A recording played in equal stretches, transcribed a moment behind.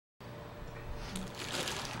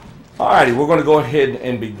Alrighty, we're going to go ahead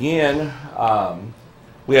and begin.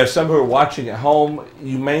 We have some who are watching at home.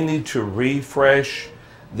 You may need to refresh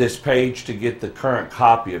this page to get the current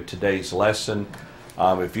copy of today's lesson.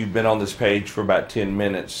 If you've been on this page for about 10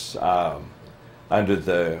 minutes, under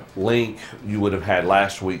the link, you would have had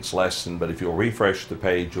last week's lesson, but if you'll refresh the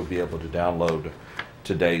page, you'll be able to download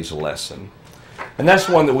today's lesson. And that's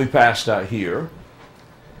one that we passed out here.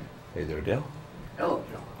 Hey there, Dale. Hello,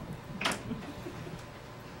 John.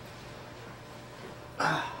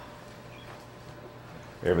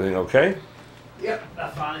 Everything okay? Yep, I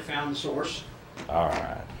finally found the source. All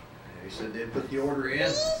right. He said they'd put the order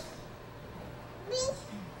in.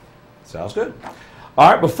 Sounds good.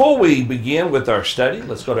 All right, before we begin with our study,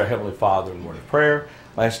 let's go to our Heavenly Father in word of prayer.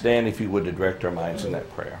 I'll ask Dan if you would to direct our minds in that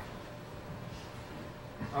prayer.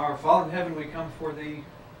 Our Father in heaven, we come before Thee in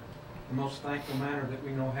the most thankful manner that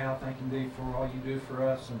we know how, thanking Thee for all You do for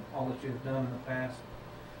us and all that You have done in the past.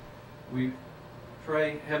 We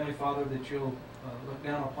pray, Heavenly Father, that You'll look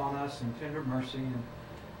down upon us in tender mercy, and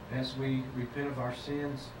as we repent of our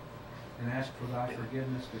sins and ask for Thy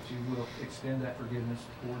forgiveness, that You will extend that forgiveness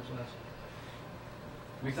towards us.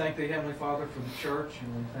 We thank Thee, Heavenly Father, for the church,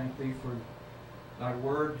 and we thank Thee for Thy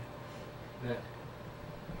word that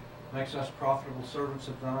makes us profitable servants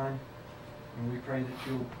of Thine. And we pray that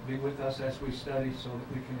You'll be with us as we study so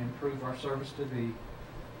that we can improve our service to Thee.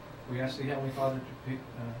 We ask Thee, Heavenly Father,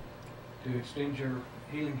 to extend Your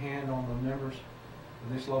healing hand on the members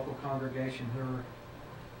of this local congregation who are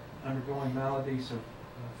undergoing maladies of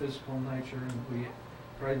physical nature, and we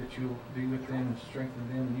pray that You'll be with them and strengthen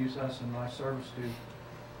them and use us in Thy service to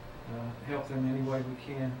help them any way we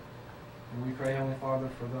can. And we pray, Heavenly Father,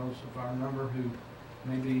 for those of our number who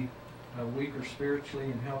may be weaker spiritually,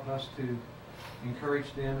 and help us to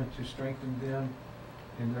encourage them and to strengthen them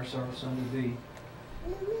in their service unto Thee.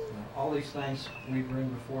 All these things we bring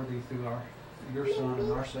before Thee through Your Son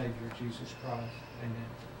and our Savior, Jesus Christ. Amen.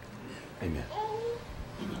 Amen.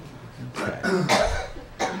 Okay.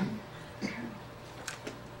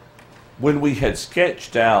 When we had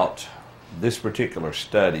sketched out this particular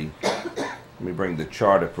study, let me bring the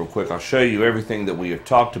chart up real quick. I'll show you everything that we have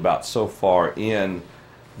talked about so far in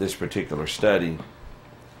this particular study.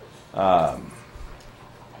 What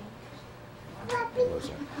was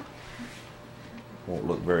it? Won't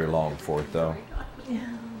look very long for it though.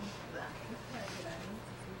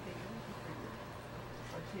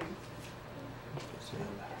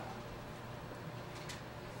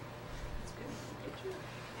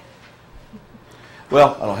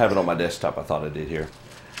 Well, I don't have it on my desktop. I thought I did here.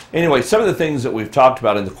 Anyway, some of the things that we've talked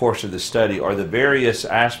about in the course of this study are the various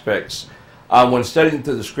aspects. When studying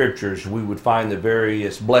through the Scriptures, we would find the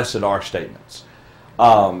various blessed are statements.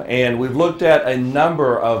 And we've looked at a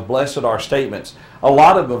number of blessed are statements. A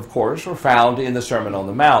lot of them, of course, were found in the Sermon on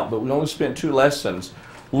the Mount, but we only spent 2 lessons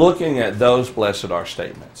looking at those blessed are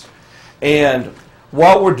statements. And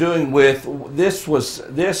what we're doing with this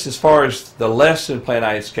as far as the lesson plan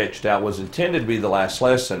I had sketched out, was intended to be the last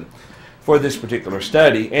lesson for this particular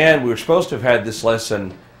study, and we were supposed to have had this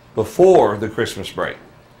lesson before the Christmas break.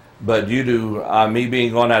 But due to me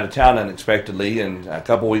being gone out of town unexpectedly and a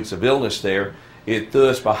couple weeks of illness there, it threw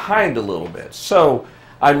us behind a little bit. So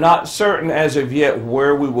I'm not certain as of yet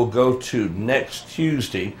where we will go to next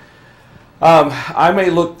Tuesday. I may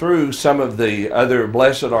look through some of the other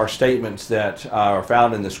blessed are statements that are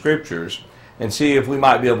found in the Scriptures and see if we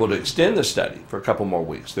might be able to extend the study for a couple more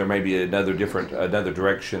weeks. There may be another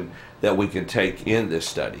direction that we can take in this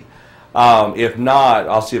study. If not,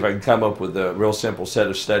 I'll see if I can come up with a real simple set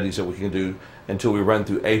of studies that we can do until we run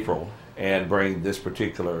through April and bring this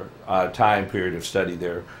particular time period of study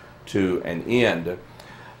there to an end.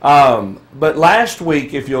 But last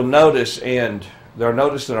week, if you'll notice, and they're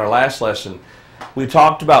noticed in our last lesson, we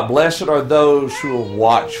talked about blessed are those who are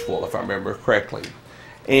watchful, if I remember correctly.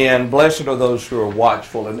 And blessed are those who are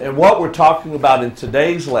watchful. And what we're talking about in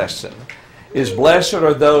today's lesson is blessed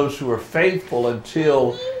are those who are faithful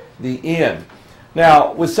until the end.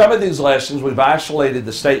 Now, with some of these lessons, we've isolated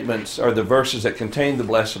the statements or the verses that contain the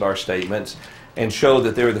blessed are statements and show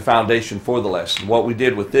that they're the foundation for the lesson. What we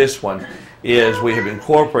did with this one is we have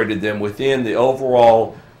incorporated them within the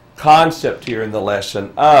overall concept here in the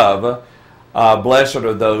lesson of blessed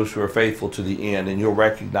are those who are faithful to the end. And you'll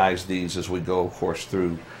recognize these as we go, of course,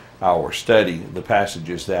 through our study, the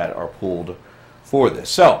passages that are pulled for this.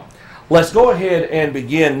 So, let's go ahead and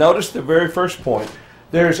begin. Notice the very first point.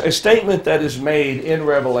 There's a statement that is made in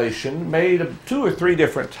Revelation, made 2 or 3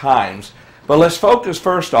 different times. But let's focus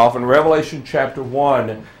first off in Revelation chapter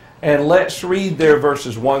 1, and let's read there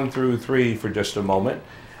verses 1 through 3 for just a moment.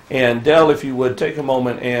 And Dell, if you would, take a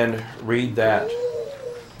moment and read that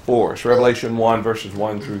for us. Revelation 1, verses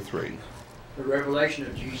 1 through 3. The revelation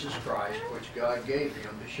of Jesus Christ, which God gave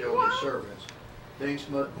him to show his servants things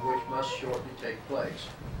which must shortly take place.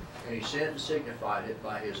 And he sent and signified it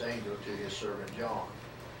by his angel to his servant John,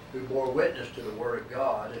 who bore witness to the word of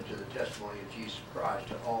God and to the testimony of Jesus Christ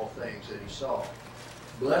to all things that he saw.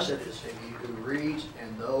 Blessed is he who reads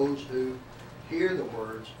and those who hear the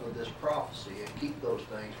words of this prophecy and keep those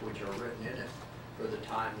things which are written in it, for the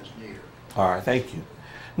time is near. All right, thank you.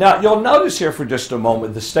 Now, you'll notice here for just a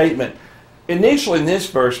moment the statement, initially in this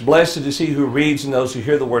verse, blessed is he who reads and those who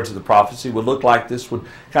hear the words of the prophecy, would look like this would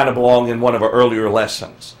kind of belong in one of our earlier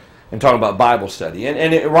lessons and talking about Bible study.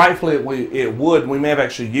 And rightfully it would. We may have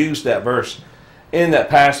actually used that verse in that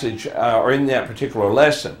passage or in that particular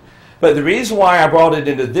lesson. But the reason why I brought it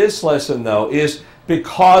into this lesson, though, is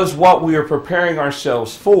because what we are preparing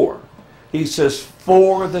ourselves for. He says,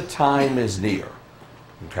 for the time is near.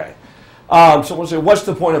 Okay. So we'll say, what's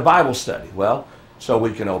the point of Bible study? Well, so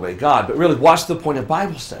we can obey God. But really, what's the point of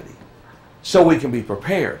Bible study? So we can be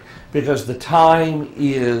prepared. Because the time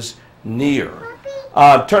is near.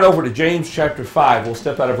 Turn over to James chapter 5. We'll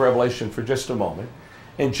step out of Revelation for just a moment.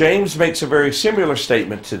 And James makes a very similar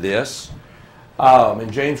statement to this.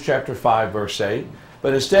 In James chapter 5, verse 8.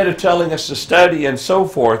 But instead of telling us to study and so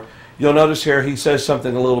forth, you'll notice here he says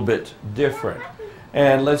something a little bit different.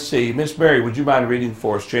 And let's see, Miss Mary, would you mind reading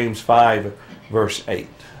for us James 5, verse 8?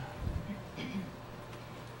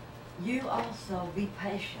 You also be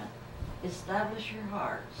patient. Establish your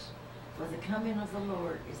hearts, for the coming of the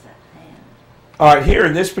Lord is at hand. All right, here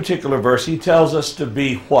in this particular verse, he tells us to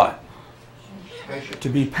be what? Patient. To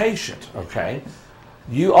be patient, okay?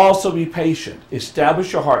 You also be patient.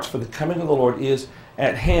 Establish your hearts, for the coming of the Lord is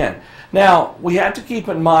at hand. Now, we have to keep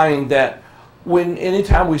in mind that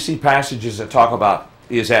anytime we see passages that talk about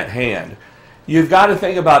is at hand, you've got to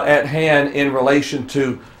think about at hand in relation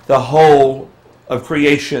to the whole of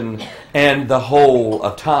creation and the whole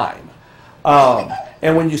of time.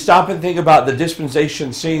 And when you stop and think about the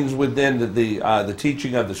dispensation scenes within the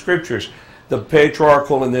teaching of the Scriptures, the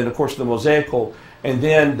patriarchal and then, of course, the Mosaical, and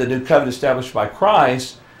then the new covenant established by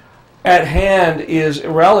Christ, at hand is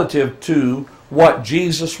relative to what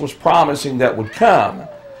Jesus was promising that would come.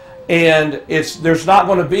 And there's not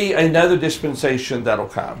going to be another dispensation that'll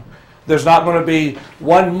come. There's not going to be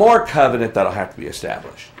one more covenant that'll have to be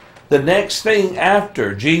established. The next thing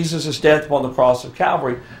after Jesus' death upon the cross of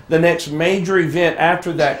Calvary, the next major event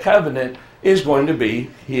after that covenant is going to be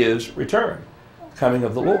his return, coming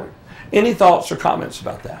of the Lord. Any thoughts or comments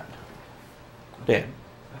about that? Dan?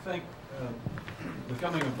 I think the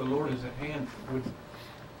coming of the Lord is at hand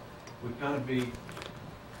would kind of be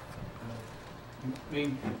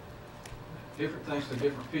mean different things to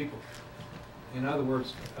different people. In other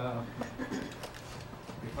words,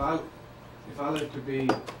 if I live to be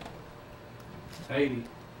 80,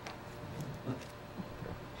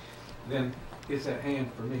 then it's at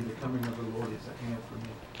hand for me. The coming of the Lord is at hand for me.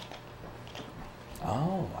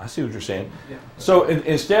 Oh, I see what you're saying. Yeah. So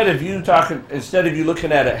instead of you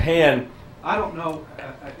looking at hand, I don't know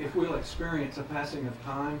if we'll experience a passing of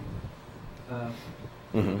time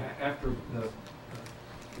after the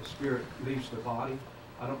spirit leaves the body.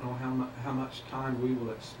 I don't know how much time we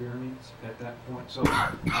will experience at that point. So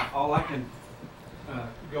all I can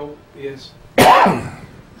go is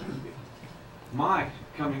my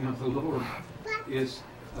coming of the Lord is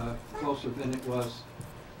closer than it was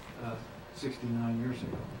 69 years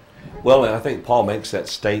ago. well, and I think Paul makes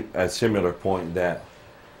a similar point that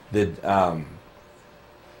the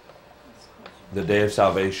day of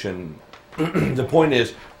salvation, the point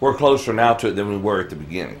is we're closer now to it than we were at the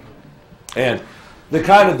beginning. And the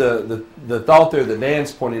kind of the thought there that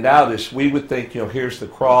Dan's pointed out is we would think, here's the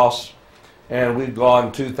cross, and we've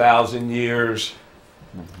gone 2,000 years,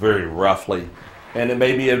 very roughly, and it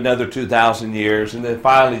may be another 2,000 years, and then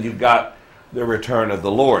finally you've got the return of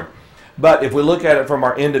the Lord. But if we look at it from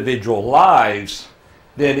our individual lives,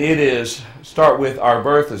 then it is start with our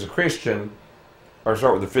birth as a Christian, or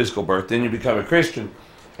start with the physical birth, then you become a Christian,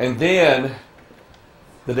 and then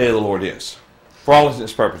the day of the Lord is, for all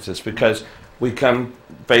intents and purposes, because we come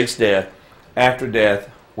face death. After death,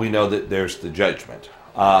 we know that there's the judgment.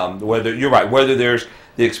 Whether there's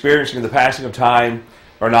the experiencing of the passing of time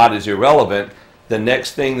or not is irrelevant. The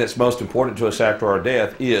next thing that's most important to us after our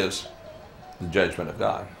death is the judgment of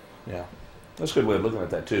God. Yeah, that's a good way of looking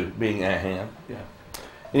at that too, being at hand. Yeah.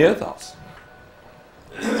 Any other thoughts?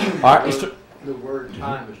 All right. The word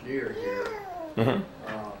time is near here, or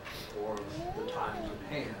the time is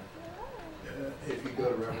at hand. If you go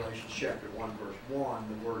to Revelation chapter 1, verse 1,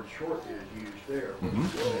 the word shortly is used there, which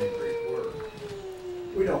is the same Greek word.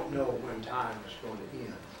 we don't know when time is going to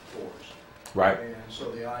end for us. Right. And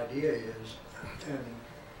so the idea is,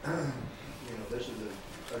 and this is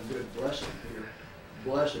a good blessing here.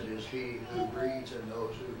 Blessed is he who reads and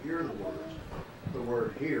those who hear the words. The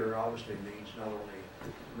word hear obviously means not only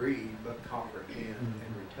read, but comprehend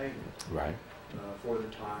and retain it. Right. For the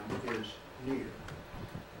time is near.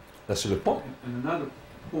 That's a good point. And another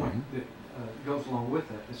point that goes along with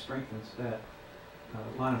that strengthens that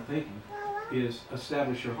line of thinking is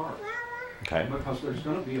establish your heart. Okay. Because there's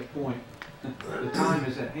going to be a point, the time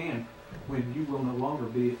is at hand, when you will no longer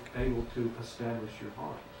be able to establish your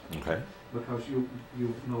heart. Okay. Because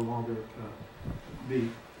you'll no longer be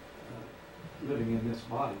living in this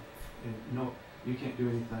body. And no, you can't do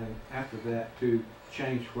anything after that to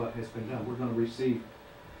change what has been done. We're going to receive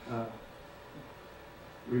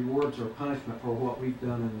rewards or punishment for what we've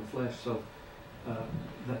done in the flesh. So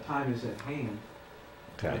the time is at hand.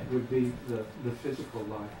 Okay. It would be the physical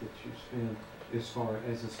life that you spend as far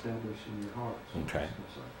as establishing your heart. Okay.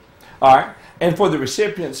 All right. And for the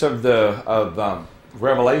recipients of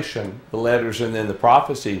Revelation, the letters, and then the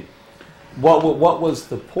prophecy, what was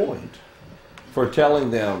the point for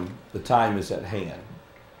telling them the time is at hand?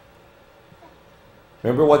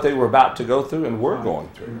 Remember what they were about to go through and were going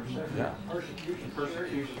through. Yeah.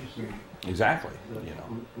 Persecution. Exactly.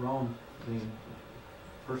 Rome being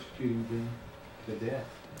persecuting them to death.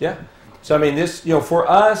 Yeah. So I mean, this, for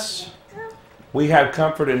us, we have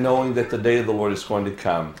comfort in knowing that the day of the Lord is going to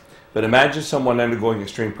come. But imagine someone undergoing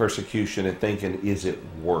extreme persecution and thinking, is it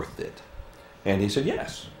worth it? And he said,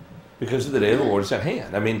 yes, because the day of the Lord is at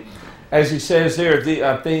hand. I mean, as he says there,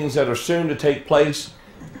 the things that are soon to take place.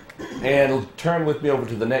 And turn with me over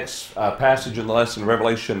to the next passage in the lesson,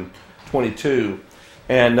 Revelation 22.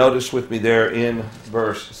 And notice with me there in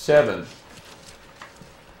verse 7.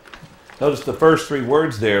 Notice the first three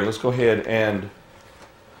words there. Let's go ahead and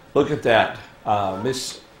look at that.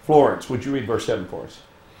 Miss Florence, would you read verse 7 for us?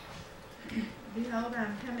 Behold, I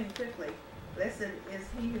am coming quickly. Blessed is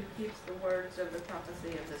he who keeps the words of the prophecy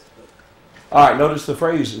of this book. All right, notice the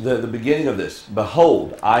phrase, the beginning of this.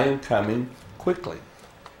 Behold, I am coming quickly.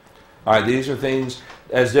 All right, these are things,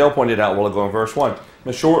 as Dale pointed out a while ago in verse 1,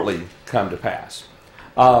 must shortly come to pass.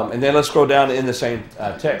 And then let's go down in the same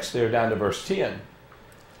text there, down to verse 10.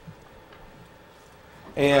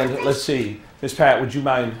 And let's see, Miss Pat, would you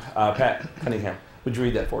mind, Pat Cunningham, would you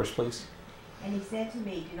read that for us, please? And he said to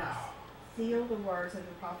me, do not seal the words of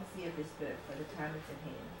the prophecy of this book, for the time is at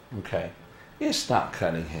hand. Okay. It's not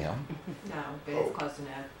Cunningham. No, but it's close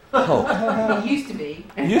enough. Oh. It used to be.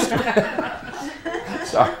 Used to.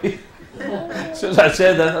 Sorry. As soon as I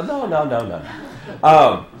said that, no.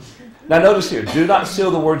 Now notice here, do not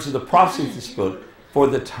seal the words of the prophecy of this book, for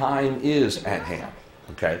the time is at hand.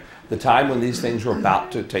 Okay? The time when these things are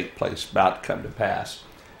about to take place, about to come to pass.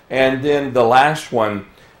 And then the last one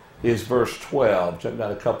is verse 12. Jump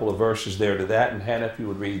down a couple of verses there to that. And Hannah, if you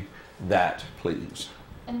would read that, please.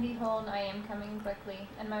 And behold, I am coming quickly,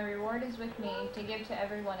 and my reward is with me to give to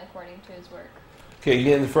everyone according to his work. Okay,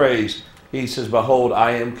 again the phrase, he says, behold,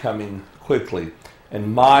 I am coming quickly,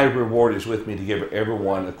 and my reward is with me to give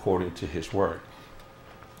everyone according to his work.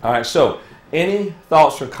 All right, so any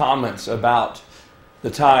thoughts or comments about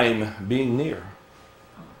the time being near?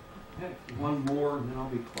 Okay, one more, and then I'll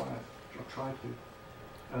be quiet. I'll try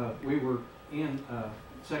to. We were in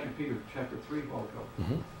 2 Peter chapter 3 a while ago.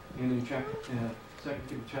 Mm-hmm. And in 2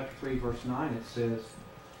 Peter chapter 3, verse 9, it says,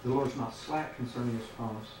 the Lord is not slack concerning his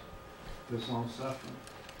promise, but is long suffering.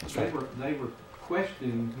 That's right. They were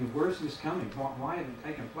questioning, where is this coming? Why isn't it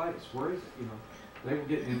taking place? Where is it? They were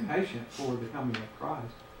getting impatient for the coming of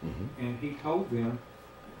Christ. Mm-hmm. And he told them,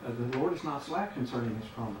 the Lord is not slack concerning his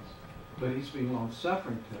promise, but he's being long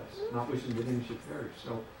suffering to us, not wishing that any should perish.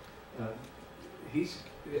 So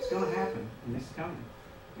it's going to happen, and it's coming.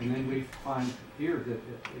 And then we find here that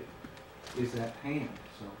it is at hand.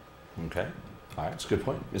 So. Okay. All right, that's a good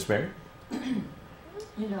point. Miss Mary?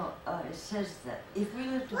 It says that if we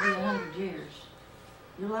live to be 100 years,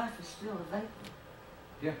 your life is still a vapor.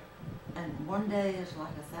 Yeah. And one day is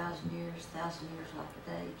like 1,000 years, 1,000 years like a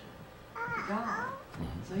day to God. Mm-hmm.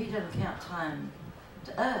 So he doesn't count time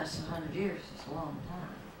to us. 100 years is a long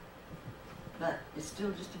time. But it's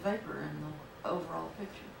still just a vapor in the overall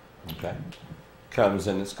picture. Okay. Comes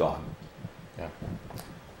and it's gone. Yeah.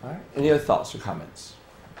 All right. Any other thoughts or comments?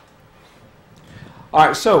 All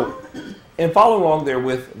right. So, and follow along there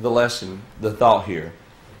with the lesson, the thought here.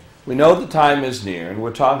 We know the time is near, and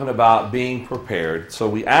we're talking about being prepared. So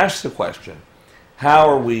we ask the question, how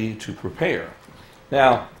are we to prepare?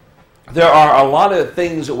 Now, there are a lot of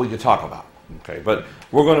things that we could talk about, okay? But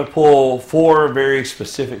we're going to pull 4 very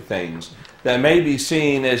specific things that may be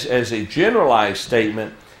seen as a generalized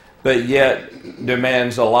statement, but yet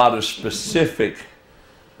demands a lot of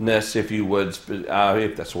specificness, if you would,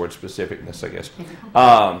 if that's the word, specificness, I guess,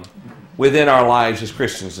 within our lives as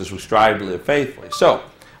Christians as we strive to live faithfully. So,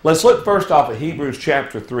 let's look first off at Hebrews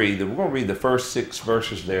chapter 3. We're going to read the first 6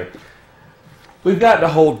 verses there. We've got to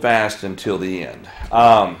hold fast until the end.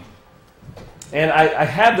 And I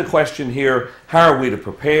have the question here, how are we to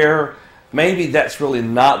prepare? Maybe that's really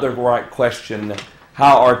not the right question.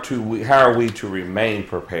 How are we to remain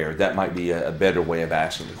prepared? That might be a better way of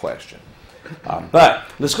asking the question. But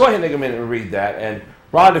let's go ahead and take a minute and read that. And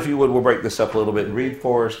Rod, if you would, we'll break this up a little bit and read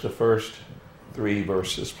for us the first 3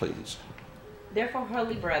 verses, please. Therefore,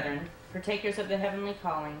 holy brethren, partakers of the heavenly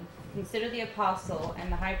calling, consider the apostle and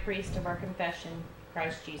the high priest of our confession,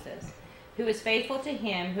 Christ Jesus, who is faithful to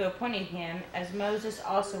him who appointed him, as Moses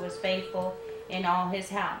also was faithful in all his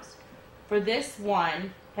house. For this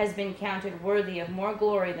one has been counted worthy of more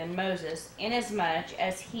glory than Moses, inasmuch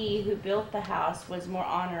as he who built the house has more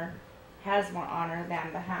honor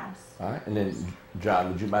than the house. All right, and then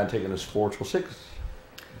John, would you mind taking us 4 till 6?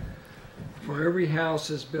 For every house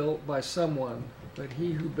is built by someone, but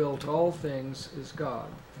he who built all things is God.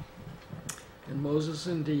 And Moses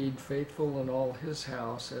indeed faithful in all his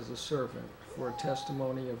house as a servant, for a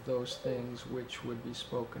testimony of those things which would be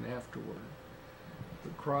spoken afterward.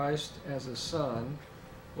 But Christ as a son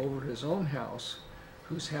over his own house,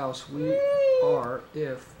 whose house we are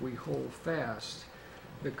if we hold fast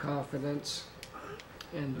the confidence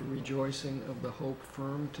and the rejoicing of the hope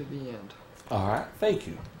firm to the end. All right, thank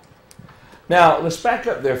you. Now, let's back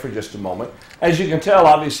up there for just a moment. As you can tell,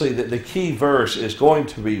 obviously, the key verse is going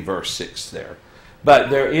to be verse 6 there. But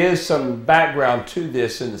there is some background to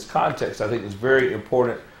this in this context I think is very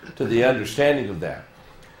important to the understanding of that.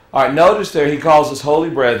 All right, notice there he calls us holy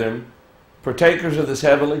brethren, partakers of this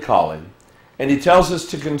heavenly calling, and he tells us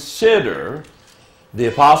to consider the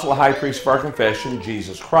apostle high priest of our confession,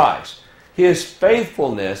 Jesus Christ, his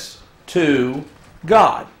faithfulness to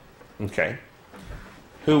God. Okay.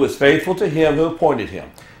 Who was faithful to him who appointed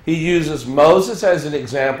him. He uses Moses as an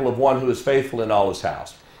example of one who is faithful in all his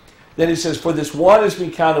house. Then he says, for this one has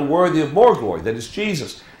been counted worthy of more glory. That is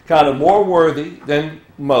Jesus. Counted more worthy than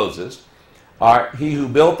Moses. All right, he who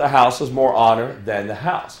built the house has more honor than the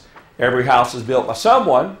house. Every house is built by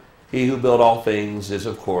someone. He who built all things is,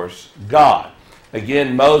 of course, God.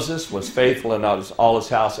 Again, Moses was faithful in all his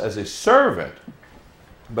house as a servant,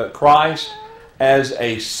 but Christ as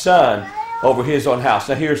a son over his own house.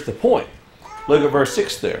 Now here's the point. Look at verse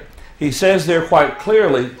 6 there. He says there quite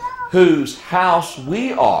clearly, whose house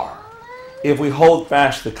we are, if we hold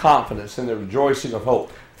fast the confidence and the rejoicing of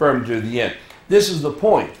hope firm to the end. This is the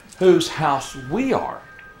point. Whose house we are.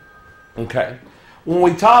 Okay? When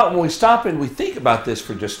we stop and we think about this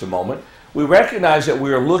for just a moment, we recognize that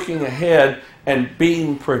we are looking ahead and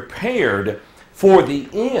being prepared for the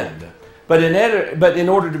end. But in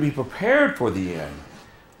order to be prepared for the end,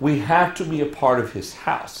 we have to be a part of his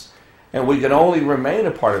house. And we can only remain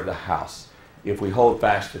a part of the house if we hold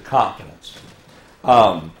fast to confidence.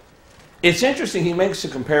 It's interesting, he makes a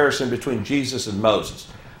comparison between Jesus and Moses.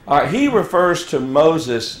 He refers to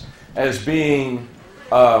Moses as being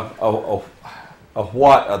a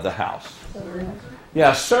what of the house?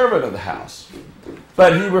 Yeah, servant of the house.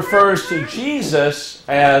 But he refers to Jesus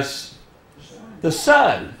as the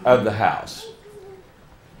son of the house,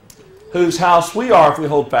 whose house we are if we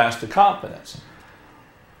hold fast to confidence.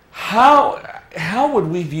 How would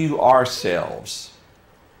we view ourselves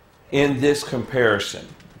in this comparison?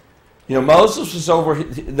 You know, Moses was over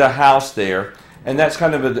the house there, and that's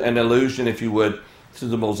kind of an allusion, if you would, to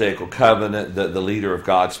the Mosaical covenant, the leader of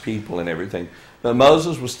God's people and everything. But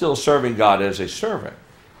Moses was still serving God as a servant.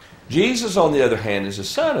 Jesus, on the other hand, is the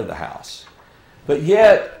son of the house. But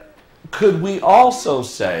yet, could we also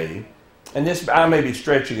say, and this I may be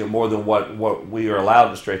stretching it more than what we are allowed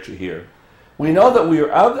to stretch it here. We know that we are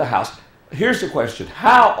of the house. Here's the question.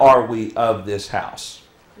 How are we of this house?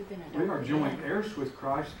 We are joint heirs with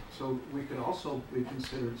Christ, so we could also be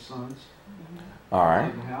considered sons All right.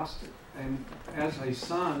 of the house. And as a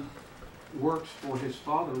son works for his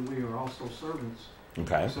father, we are also servants.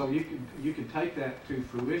 Okay. So you could take that to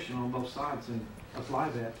fruition on both sides and apply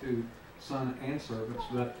that to son and servants.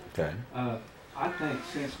 But Okay. I think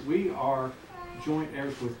since we are joint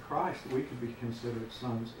heirs with Christ, we could be considered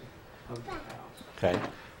sons of the house. Okay.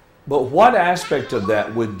 But what aspect of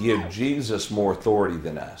that would give Jesus more authority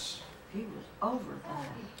than us? He was over the house.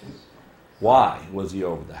 Why was he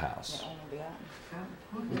over the house?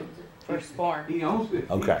 Firstborn. He owns it.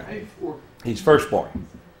 Okay. He paid for it. He's firstborn.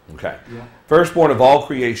 Okay. Yeah. Firstborn of all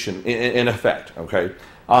creation, in effect. Okay.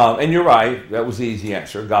 And you're right, that was the easy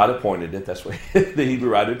answer. God appointed it. That's what the Hebrew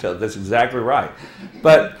writer tells us. That's exactly right.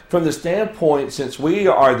 But from the standpoint, since we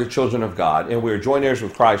are the children of God and we're joint heirs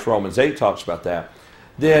with Christ, Romans 8 talks about that,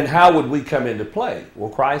 then how would we come into play? Well,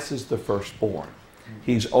 Christ is the firstborn.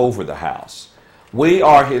 He's over the house. We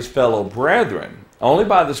are his fellow brethren only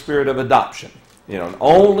by the spirit of adoption. And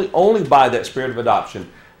only by that spirit of adoption,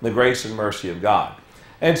 the grace and mercy of God.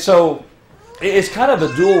 And so it's kind of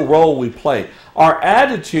a dual role we play. Our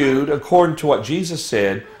attitude, according to what Jesus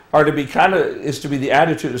said, is to be the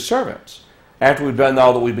attitude of servants. After we've done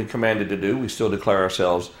all that we've been commanded to do, we still declare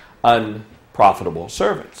ourselves unprofitable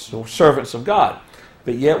servants. So we're servants of God.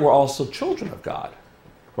 But yet we're also children of God.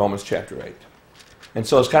 Romans chapter 8. And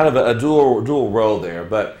so it's kind of a dual role there.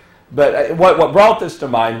 But what brought this to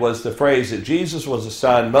mind was the phrase that Jesus was a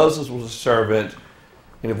son, Moses was a servant,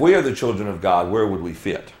 and if we are the children of God, where would we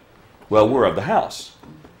fit? Well, we're of the house,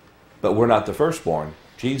 but we're not the firstborn.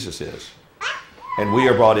 Jesus is. And we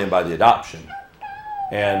are brought in by the adoption.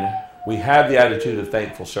 And we have the attitude of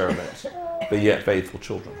thankful servants, but yet faithful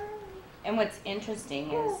children. And what's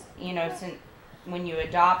interesting is, since when you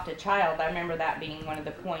adopt a child, I remember that being one of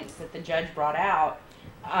the points that the judge brought out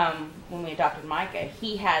when we adopted Micah.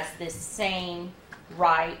 He has this same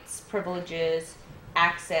rights, privileges,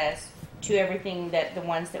 access to everything that the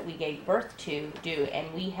ones that we gave birth to do,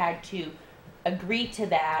 and we had to agree to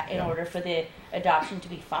that in order for the adoption to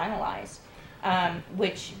be finalized.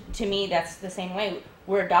 Which, to me, that's the same way.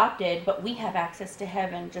 We're adopted, but we have access to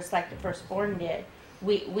heaven just like the firstborn did.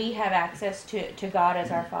 We have access to God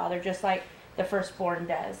as our Father, just like the firstborn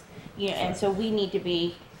does. And so we need to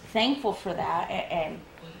be thankful for that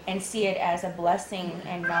and see it as a blessing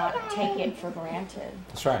and not take it for granted.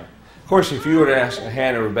 That's right. Of course, if you were to ask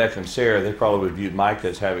Hannah, Rebecca, and Sarah, they probably would view Micah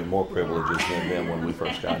as having more privileges than them when we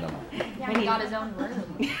first got them. Yeah, he got his own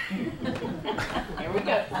room. Here we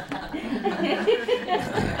go.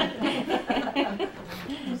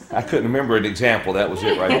 I couldn't remember an example. That was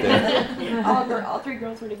it right there. All three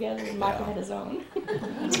girls were together, and Micah had his own.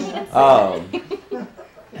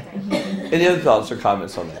 Any other thoughts or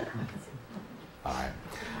comments on that? All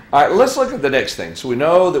right, let's look at the next thing. So we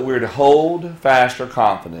know that we're to hold fast our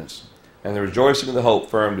confidence and the rejoicing of the hope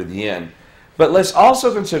firm to the end. But let's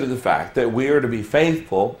also consider the fact that we are to be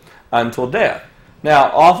faithful until death.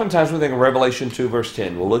 Now, oftentimes we think of Revelation 2, verse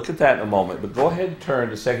 10. We'll look at that in a moment. But go ahead and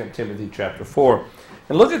turn to 2 Timothy chapter 4.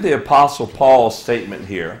 And look at the Apostle Paul's statement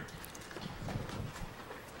here.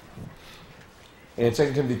 In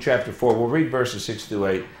 2 Timothy chapter 4, we'll read verses 6 through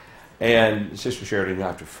 8. And Sister Sheridan, you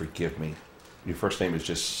have to forgive me. Your first name has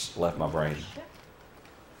just left my brain.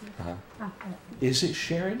 Is it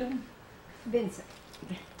Sheridan? Vincent.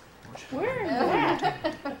 Where is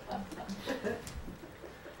that?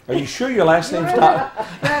 Are you sure your last name's not?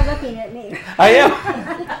 You're looking at me. I am.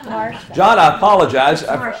 Marsha. John, I apologize.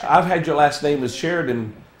 Marsha. I've had your last name as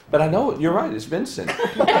Sheridan, but I know you're right. It's Vincent.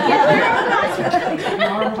 You're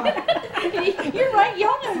right.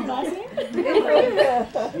 Y'all know his last name. You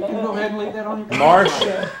can go ahead and leave that on your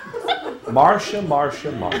Marsha.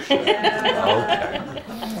 Okay.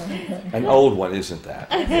 An old one, isn't that?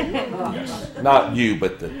 Yes. Not you,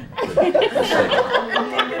 but the You're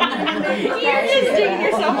just digging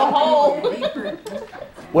yourself a hole.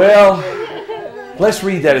 Well, let's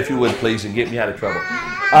read that if you would, please, and get me out of trouble.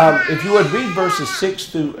 If you would read verses 6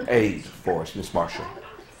 through 8 for us, Miss Marsha.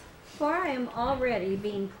 For I am already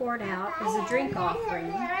being poured out as a drink offering,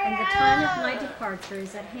 and the time of my departure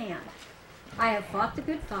is at hand. I have fought the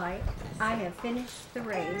good fight. I have finished the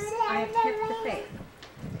race. I have kept the faith.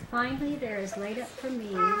 Finally, there is laid up for me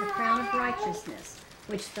the crown of righteousness,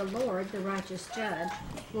 which the Lord, the righteous judge,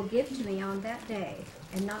 will give to me on that day,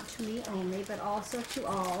 and not to me only, but also to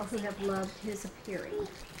all who have loved his appearing.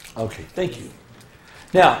 Okay, thank you.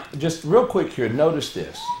 Now, just real quick here, notice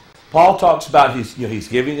this. Paul talks about he's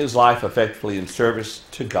giving his life effectively in service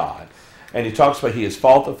to God. And he talks about he has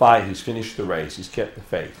fought the fight, he's finished the race, he's kept the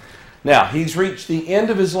faith. Now, he's reached the end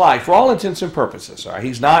of his life for all intents and purposes. All right?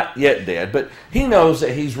 He's not yet dead, but he knows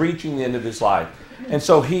that he's reaching the end of his life. And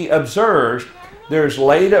so he observes, there's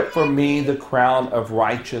laid up for me the crown of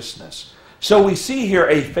righteousness. So we see here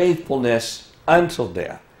a faithfulness until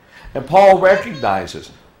death. And Paul recognizes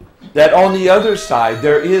that on the other side,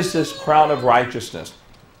 there is this crown of righteousness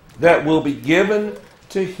that will be given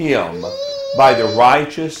to him by the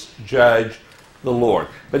righteous judge, the Lord.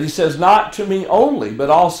 But he says, not to me only, but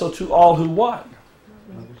also to all who what?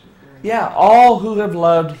 Yeah, all who have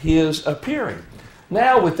loved his appearing.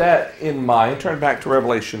 Now, with that in mind, turn back to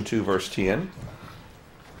Revelation 2, verse 10.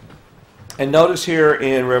 And notice here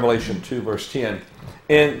in Revelation 2, verse 10,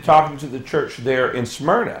 in talking to the church there in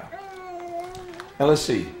Smyrna. And let's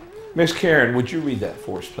see. Miss Karen, would you read that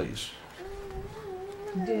for us, please?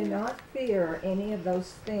 Do not fear any of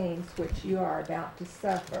those things which you are about to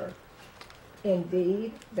suffer.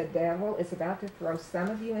 Indeed, the devil is about to throw some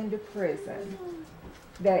of you into prison,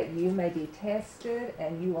 that you may be tested,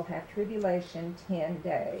 and you will have tribulation 10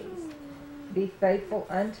 days. Be faithful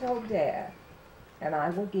until death, and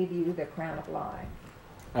I will give you the crown of life.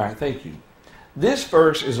 All right, thank you. This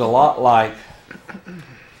verse is a lot like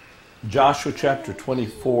Joshua chapter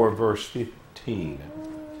 24, verse 15.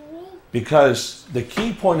 Because the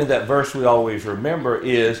key point of that verse we always remember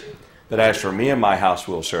is that as for me and my house,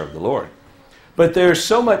 we'll serve the Lord. But there's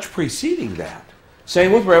so much preceding that.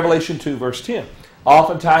 Same with Revelation 2, verse 10.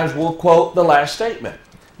 Oftentimes we'll quote the last statement,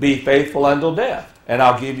 be faithful until death, and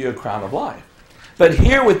I'll give you a crown of life. But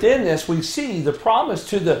here within this, we see the promise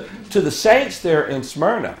to the saints there in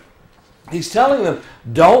Smyrna. He's telling them,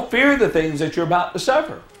 don't fear the things that you're about to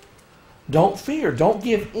suffer. Don't fear. Don't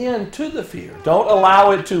give in to the fear. Don't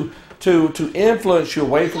allow it to influence you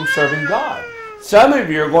away from serving God. Some of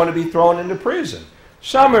you are going to be thrown into prison.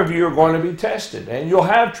 Some of you are going to be tested, and you'll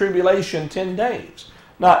have tribulation 10 days.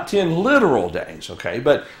 Not 10 literal days, okay?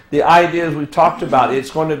 But the idea is we've talked about,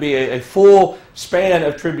 it's going to be a full span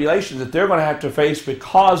of tribulation that they're going to have to face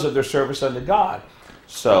because of their service unto God.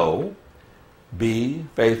 So, be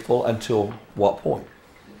faithful until what point?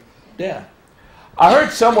 Death. I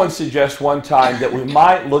heard someone suggest one time that we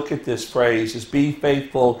might look at this phrase as be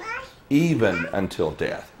faithful even until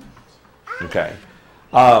death. Okay.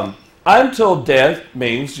 Until death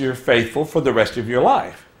means you're faithful for the rest of your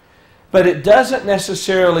life. But it doesn't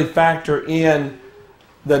necessarily factor in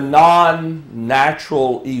the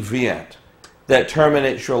non-natural event that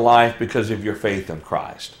terminates your life because of your faith in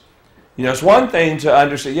Christ. You know, it's one thing to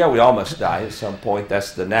understand, yeah, we all must die at some point.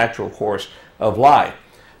 That's the natural course of life.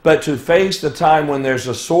 But to face the time when there's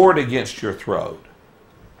a sword against your throat,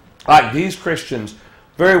 like these Christians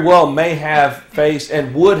very well may have faced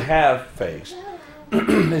and would have faced,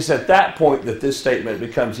 it's at that point that this statement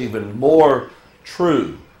becomes even more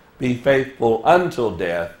true. Be faithful until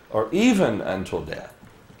death, or even until death,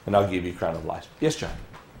 and I'll give you a crown of life. Yes, John?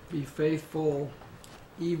 Be faithful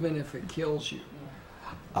even if it kills you.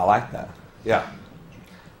 I like that. Yeah.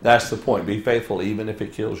 That's the point. Be faithful even if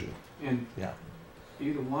it kills you. And yeah.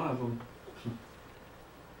 Either one of them,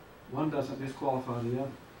 one doesn't disqualify the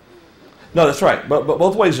other. No, that's right. But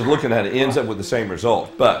both ways of looking at it ends up with the same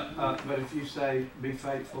result. But if you say be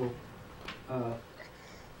faithful,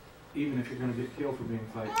 even if you're going to get killed for being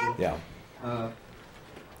faithful, yeah.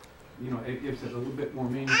 You know, it gives it a little bit more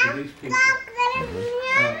meaning to these people.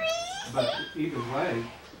 But either way,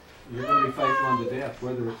 you're going to be faithful unto death,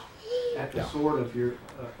 whether it's at the sword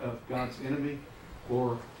of God's enemy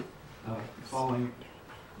or falling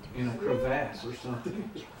in a crevasse or something.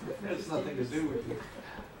 It has nothing to do with you.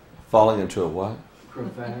 Falling into a what?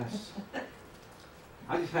 Crevasse.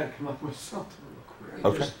 I just had to come up with something real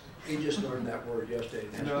quick. Okay. He just learned that word yesterday.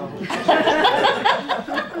 No.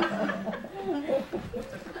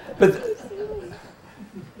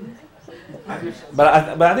 But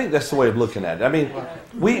I think that's the way of looking at it. I mean,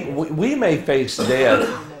 we may face death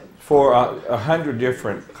for 100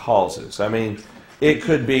 different causes. I mean, it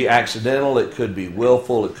could be accidental, it could be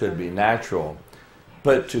willful, it could be natural.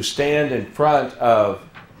 But to stand in front of,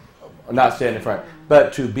 not stand in front,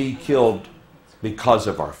 but to be killed because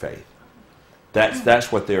of our faith.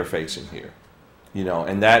 That's what they're facing here. You know,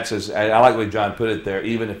 and that's, as I like the way John put it there,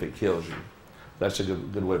 even if it kills you. That's a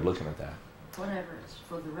good way of looking at that. Whatever, it's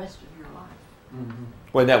for the rest of your life. Mm-hmm.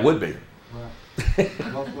 Well, that would be.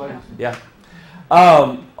 Right. Both ways. Yeah.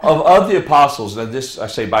 Of the apostles, and this I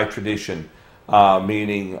say by tradition,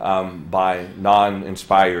 meaning by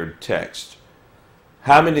non-inspired text,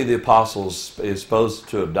 how many of the apostles is supposed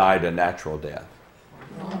to have died a natural death?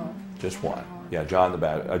 Just one. Yeah, John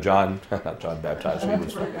not John the Baptizer, he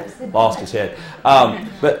was lost his head.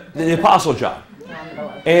 But the Apostle John.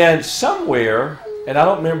 And somewhere, and I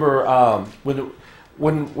don't remember,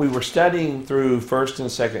 when we were studying through 1st and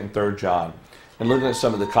 2nd and 3rd John, and looking at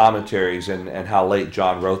some of the commentaries and how late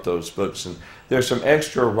John wrote those books, and there's some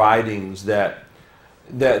extra writings that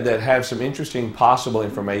have some interesting possible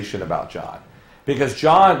information about John. Because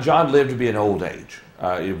John lived to be an old age,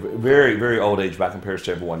 very, very old age by comparison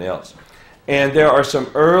to everyone else. And there are some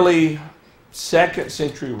early 2nd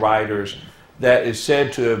century writers that is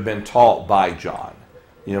said to have been taught by John,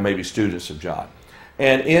 you know, maybe students of John.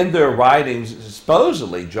 And in their writings,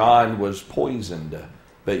 supposedly John was poisoned,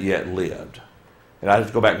 but yet lived. And I have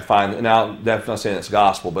to go back and find, now that's not saying it's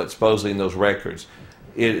gospel, but supposedly in those records,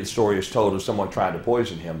 the story is told of someone trying to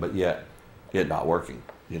poison him, but yet it not working,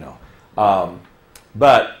 you know.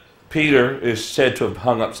 But Peter is said to have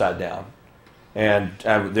hung upside down. And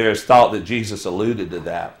there's thought that Jesus alluded to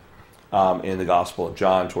that in the Gospel of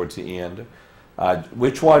John towards the end.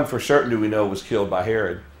 Which one for certain do we know was killed by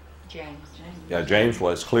Herod? James. Yeah, James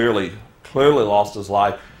was clearly lost his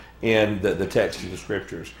life in the text of the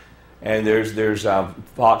Scriptures. And there's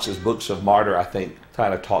Fox's Books of Martyr, I think,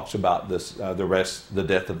 kind of talks about this, the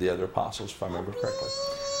death of the other apostles, if I remember correctly.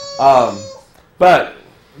 But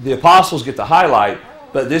the apostles get the highlight,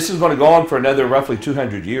 but this is going to go on for another roughly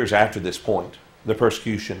 200 years after this point, the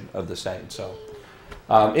persecution of the saints. So,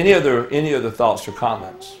 any other thoughts or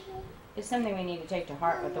comments? It's something we need to take to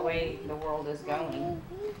heart with the way the world is going.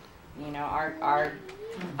 You know, I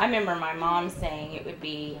remember my mom saying it would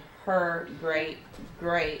be her great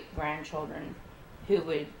grandchildren who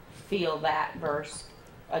would feel that verse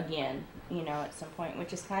again, you know, at some point,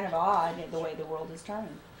 which is kind of odd the way the world is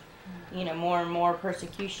turning. You know, more and more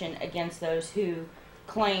persecution against those who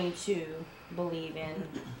claim to believe in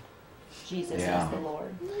Jesus as the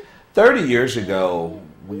Lord. 30 years ago,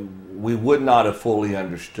 we would not have fully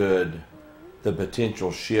understood the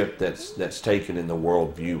potential shift that's taken in the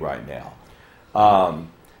worldview right now.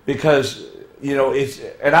 Because, you know,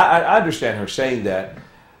 and I understand her saying that,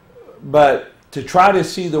 but to try to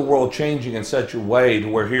see the world changing in such a way to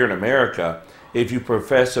where here in America, if you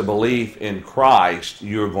profess a belief in Christ,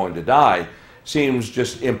 you're going to die, seems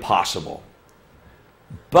just impossible.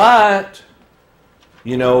 But,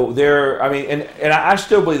 you know, and I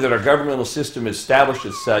still believe that our governmental system is established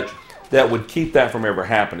as such that would keep that from ever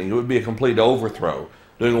happening. It would be a complete overthrow,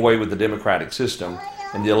 doing away with the democratic system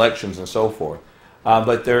and the elections and so forth.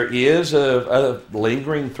 But there is a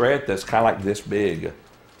lingering threat that's kind of like this big,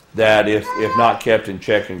 that if not kept in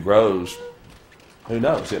check and grows, who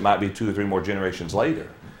knows? It might be 2 or 3 more generations later.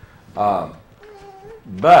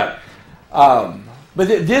 But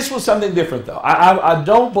this was something different, though. I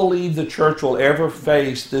don't believe the church will ever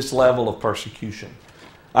face this level of persecution.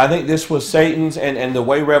 I think this was Satan's, and the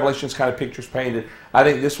way Revelation's kind of pictures painted, I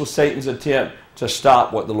think this was Satan's attempt to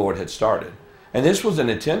stop what the Lord had started. And this was an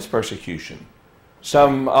intense persecution.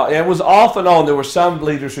 It was off and on. There were some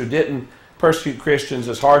leaders who didn't persecute Christians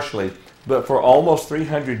as harshly, but for almost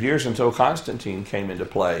 300 years until Constantine came into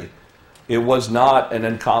play, it was not an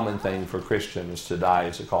uncommon thing for Christians to die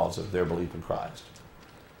as a cause of their belief in Christ.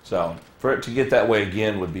 So for it to get that way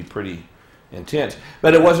again would be pretty intense.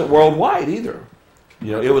 But it wasn't worldwide either.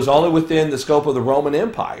 You know, it was only within the scope of the Roman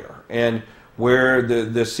Empire and where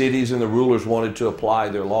the cities and the rulers wanted to apply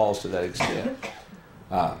their laws to that extent.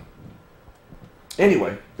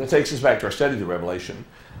 Anyway, that takes us back to our study of the Revelation.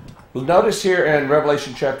 We'll notice here in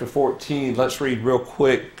Revelation chapter 14, let's read real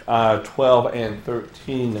quick 12 and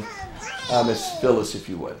 13. Miss Phyllis, if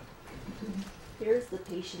you would. Here's the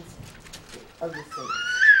patience of the saints.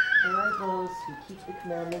 Here are those who keep the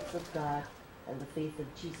commandments of God and the faith of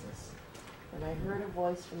Jesus. And I heard a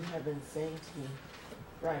voice from heaven saying to me,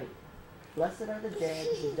 "Write, blessed are the dead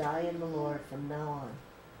who die in the Lord from now on.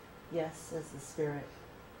 Yes, says the Spirit,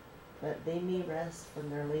 that they may rest from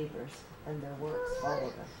their labors, and their works follow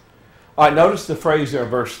them." All right, notice the phrase there in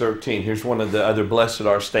verse 13. Here's one of the other blessed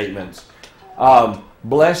are statements.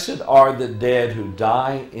 Blessed are the dead who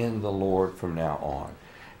die in the Lord from now on.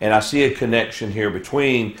 And I see a connection here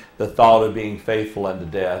between the thought of being faithful unto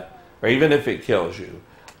death, or even if it kills you,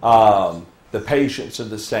 the patience of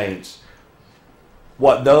the saints,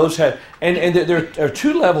 what those have. And there are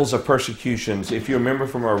 2 levels of persecutions, if you remember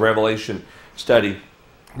from our Revelation study.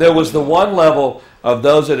 There was the one level of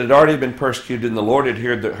those that had already been persecuted, and the Lord had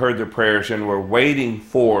heard their prayers and were waiting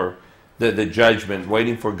for the judgment,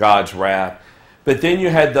 waiting for God's wrath. But then you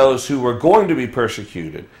had those who were going to be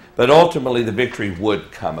persecuted, but ultimately the victory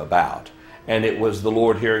would come about. And it was the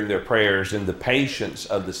Lord hearing their prayers and the patience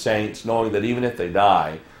of the saints, knowing that even if they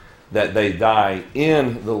die, that they die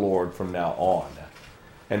in the Lord from now on,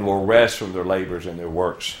 and will rest from their labors and their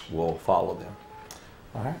works will follow them.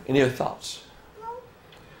 All right, any other thoughts?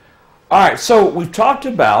 All right, so we've talked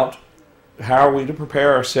about how are we to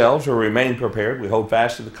prepare ourselves or remain prepared. We hold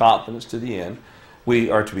fast to the confidence to the end. We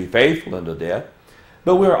are to be faithful unto death.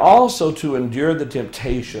 But we are also to endure the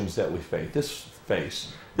temptations that we face.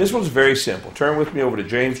 This one's very simple. Turn with me over to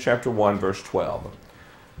James chapter 1, verse 12.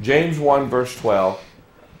 James 1, verse 12.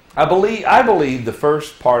 I believe the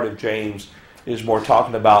first part of James is more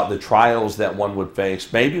talking about the trials that one would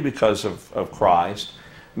face, maybe because of Christ,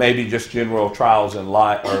 maybe just general trials in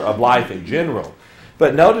life, or of life in general.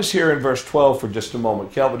 But notice here in verse 12 for just a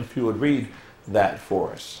moment, Kelvin, if you would read that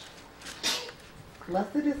for us.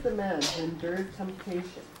 Blessed is the man who endures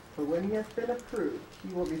temptation, for when he has been approved,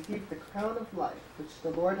 he will receive the crown of life, which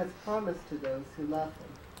the Lord has promised to those who love him.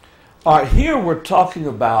 All right, here we're talking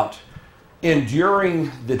about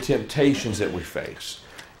enduring the temptations that we face.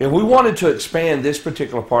 If we wanted to expand this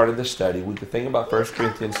particular part of the study, we could think about 1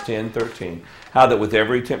 Corinthians 10:13, how that with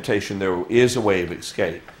every temptation there is a way of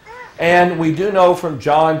escape. And we do know from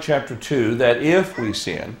John chapter 2 that if we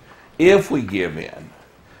sin, if we give in,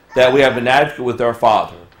 that we have an advocate with our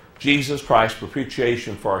Father, Jesus Christ,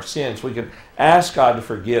 propitiation for our sins. We can ask God to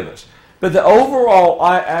forgive us. But the overall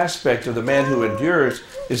aspect of the man who endures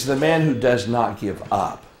is the man who does not give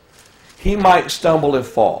up. He might stumble and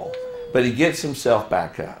fall, but he gets himself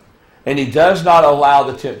back up. And he does not allow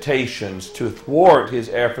the temptations to thwart his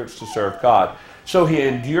efforts to serve God. So he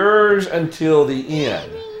endures until the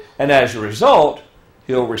end. And as a result,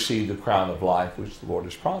 he'll receive the crown of life which the Lord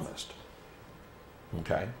has promised.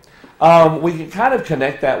 Okay? We can kind of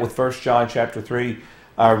connect that with 1 John chapter 3,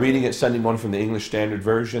 reading it Sunday morning from the English Standard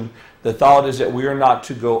Version. The thought is that we are not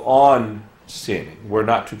to go on sinning. We're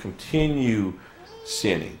not to continue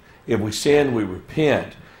sinning. If we sin, we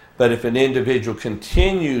repent. But if an individual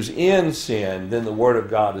continues in sin, then the Word of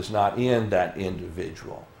God is not in that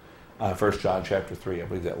individual. 1 John chapter 3, I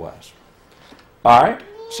believe that was. All right?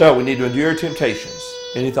 So we need to endure temptations.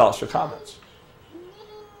 Any thoughts or comments?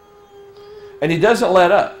 And he doesn't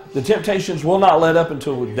let up. The temptations will not let up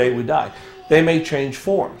until the day we die. They may change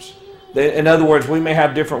forms. In other words, we may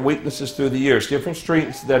have different weaknesses through the years, different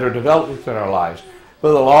strengths that are developed within our lives,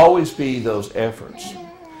 but there'll always be those efforts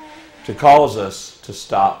to cause us to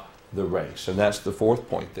stop the race. And that's the fourth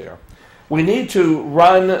point there. We need to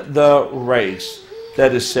run the race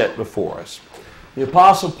that is set before us. The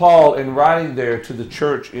Apostle Paul, in writing there to the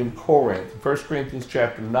church in Corinth, 1 Corinthians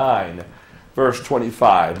chapter 9, verse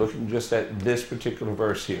 25, looking just at this particular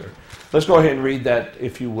verse here. Let's go ahead and read that,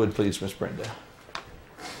 if you would, please, Miss Brenda.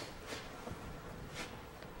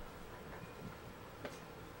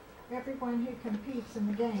 Everyone who competes in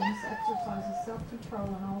the games exercises self-control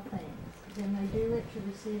in all things. Then they do it to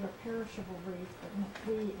receive a perishable wreath, but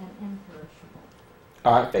we an imperishable.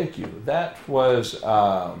 All right, thank you. That was,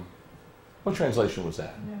 what translation was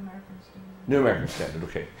that? New American Standard. New American Standard,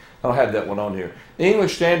 okay. I don't have that one on here. The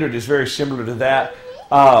English Standard is very similar to that.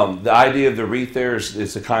 The idea of the wreath there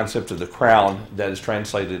is the concept of the crown that is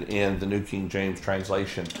translated in the New King James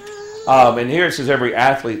translation. And here it says every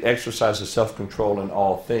athlete exercises self-control in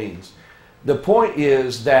all things. The point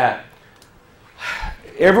is that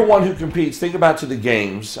everyone who competes, think about to the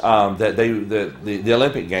games, the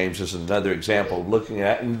Olympic Games is another example of looking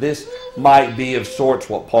at, and this might be of sorts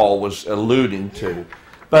what Paul was alluding to.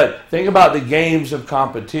 But think about the games of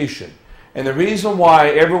competition. And the reason why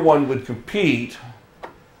everyone would compete,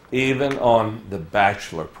 even on the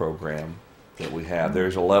bachelor program that we have,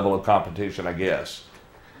 there's a level of competition, I guess.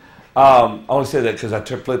 I only say that because I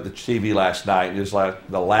flipped the TV last night, and it was like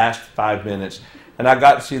the last 5 minutes, and I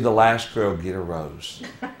got to see the last girl get a rose.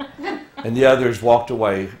 And the others walked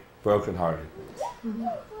away brokenhearted.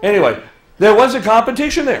 Anyway, there was a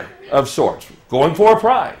competition there of sorts, going for a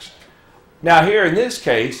prize. Now here in this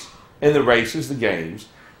case, in the races, the games,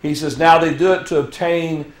 he says now they do it to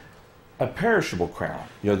obtain a perishable crown.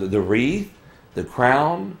 You know, the wreath, the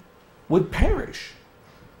crown would perish.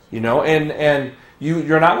 You know, and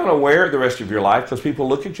you're not going to wear it the rest of your life because people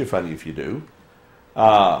look at you funny if you do.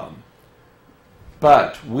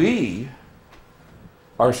 But we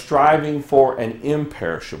are striving for an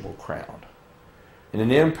imperishable crown. And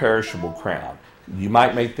an imperishable crown. You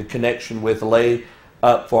might make the connection with lay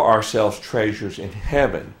up for ourselves treasures in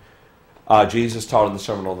heaven. Jesus taught in the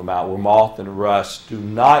Sermon on the Mount, where moth and rust do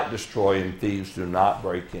not destroy and thieves do not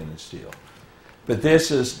break in and steal. But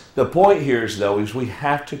this is, the point here is though, is we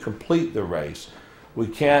have to complete the race. We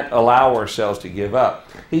can't allow ourselves to give up.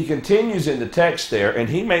 He continues in the text there, and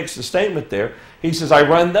he makes the statement there. He says, I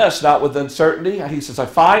run thus, not with uncertainty. He says, I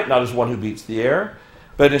fight, not as one who beats the air.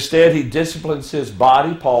 But instead he disciplines his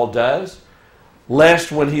body, Paul does,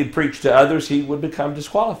 lest when he'd preach to others, he would become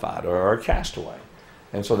disqualified or a castaway.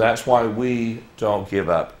 And so that's why we don't give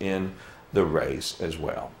up in the race as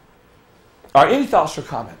well. All right, any thoughts or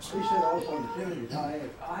comments? He said also in Timothy,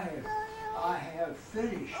 I have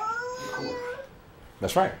finished the course.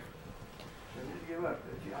 That's right. I didn't give up.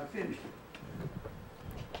 I finished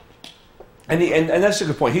it. And that's a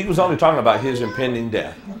good point. He was only talking about his impending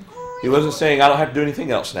death. He wasn't saying, I don't have to do anything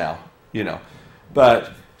else now, you know.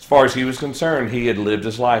 But as far as he was concerned, he had lived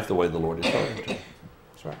his life the way the Lord had told him to.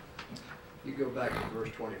 That's right. You go back to verse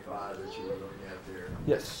 25 that you were looking at there.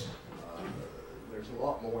 Yes. There's a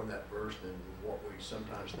lot more in that verse than what we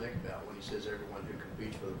sometimes think about when he says everyone who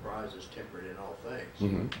competes for the prize is temperate in all things.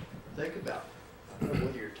 Mm-hmm. Think about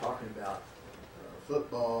whether you're talking about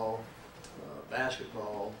football,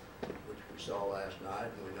 basketball, which we saw last night,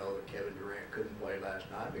 and we know that Kevin Durant couldn't play last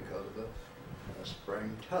night because of a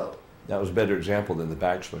sprained toe. That was a better example than the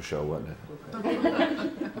Bachelor show, wasn't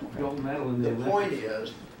it? Gold medal in the The Olympics. point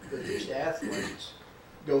is that these athletes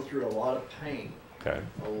go through a lot of pain, Okay.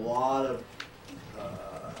 a lot of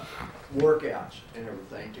workouts and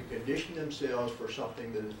everything to condition themselves for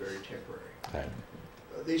something that is very temporary. Okay.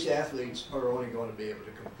 These athletes are only going to be able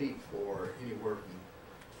to compete for anywhere from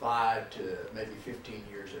 5 to maybe 15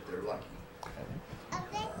 years if they're lucky.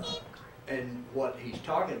 And what he's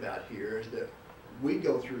talking about here is that we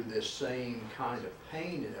go through this same kind of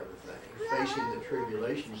pain and everything, facing the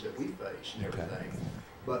tribulations that we face and everything.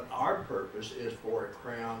 But our purpose is for a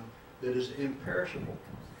crown that is imperishable.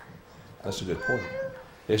 That's a good point.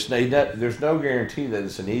 There's no guarantee that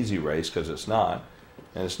it's an easy race, because it's not.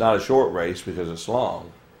 And it's not a short race because it's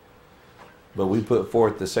long. But we put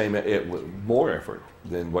forth the same, more effort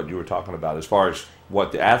than what you were talking about as far as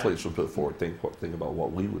what the athletes would put forward. Think about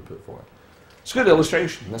what we would put forward. It's a good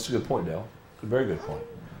illustration. That's a good point, Dale. A very good point.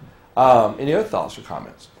 Any other thoughts or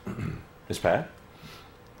comments? Ms. Pat?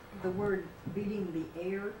 The word beating the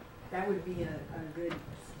air, that would be a good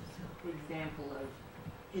example of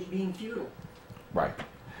it being futile. Right.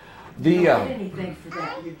 You don't get anything for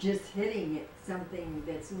that. You're just hitting it something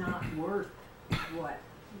that's not worth what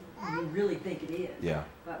you really think it is. Yeah.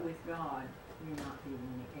 But with God, you're not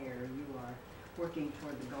beating the air. You are working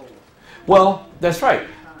toward the goal. Well, that's right.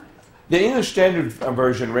 The English Standard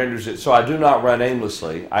Version renders it, so I do not run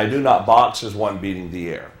aimlessly. I do not box as one beating the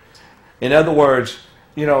air. In other words,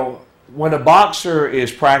 when a boxer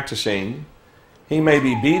is practicing, he may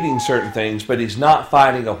be beating certain things, but he's not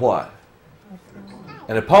fighting a what?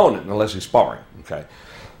 An opponent, unless he's sparring. Okay.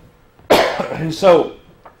 And so,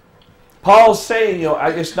 Paul's saying,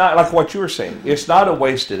 it's not like what you were saying. It's not a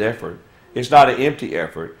wasted effort. It's not an empty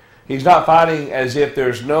effort. He's not fighting as if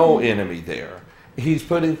there's no enemy there. He's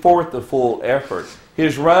putting forth the full effort.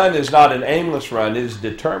 His run is not an aimless run. It is a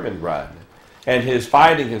determined run. And his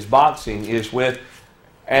fighting, his boxing, is with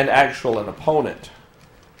an opponent,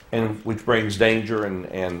 and which brings danger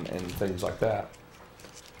and things like that.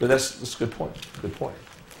 But that's a good point. Good point.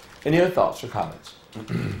 Any other thoughts or comments?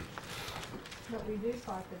 But we do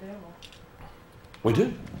fight the devil. We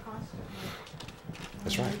do. Constantly.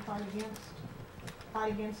 That's And right. We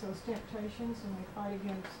fight against those temptations, and we fight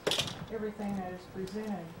against everything that is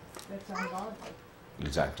presented that's ungodly.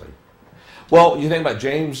 Exactly. Well, you think about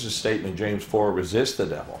James' statement, James 4, resist the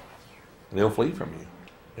devil, and he'll flee from you.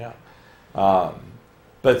 Yeah.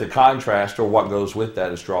 But the contrast, or what goes with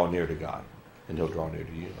that, is draw near to God, and he'll draw near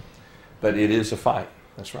to you. But it is a fight.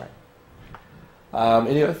 That's right.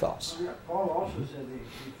 Any other thoughts? Paul also said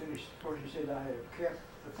he finished, of course, he said, I have kept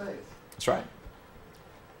the faith. That's right.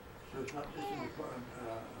 So it's not just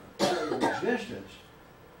a resistance,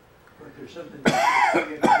 but there's something that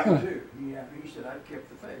you have to do too. He said, I've kept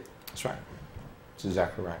the faith. That's right. That's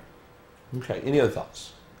exactly right. Okay, any other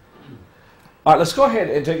thoughts? All right, let's go ahead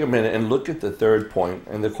and take a minute and look at the third point.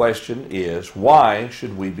 And the question is, why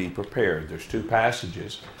should we be prepared? There's two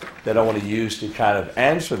passages that I want to use to kind of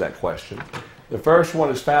answer that question. The first one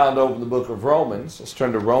is found over in the book of Romans. Let's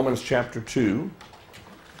turn to Romans chapter 2.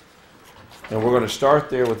 And we're going to start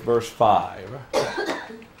there with verse 5.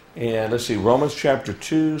 And let's see, Romans chapter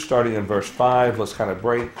 2, starting in verse 5. Let's kind of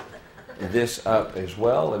break this up as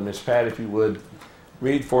well. And Miss Pat, if you would,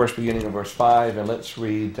 read for us beginning in verse 5, and let's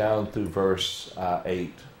read down through verse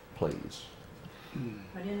 8, please.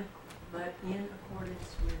 But in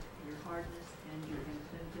accordance with your hardness and your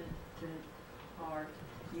impenitent heart,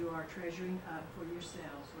 you are treasuring up for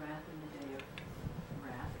yourselves wrath in the day of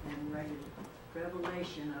wrath and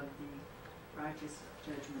revelation of the righteous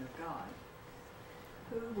judgment of God,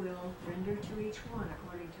 who will render to each one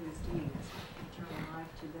according to his deeds eternal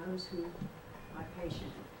life to those who, by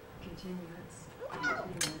patient continuance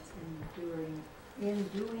in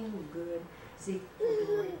doing good, seek for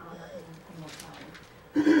glory, honor, and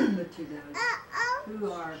immortality. But to those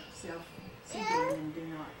who are self-seeking and do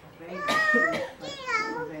not obey the truth, but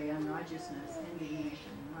obey unrighteousness,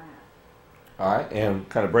 indignation, and wrath. All right, and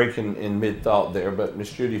kind of breaking in mid-thought there, but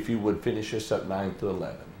Miss Judy, if you would finish us up 9 through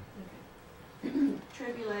 11.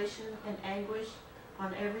 Tribulation and anguish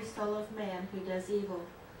on every soul of man who does evil,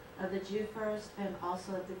 of the Jew first and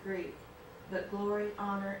also of the Greek. But glory,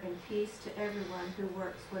 honor, and peace to everyone who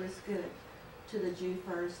works what is good, to the Jew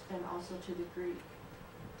first and also to the Greek.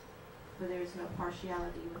 For there is no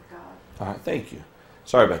partiality with God. All right, thank you.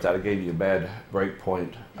 Sorry about that. I gave you a bad break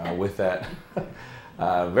point with that.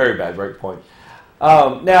 Very bad break point.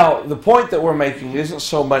 Now, the point that we're making isn't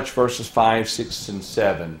so much verses 5, 6, and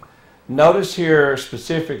 7. Notice here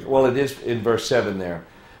specific, well, it is in verse 7 there.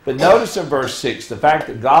 But notice in verse 6, the fact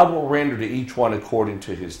that God will render to each one according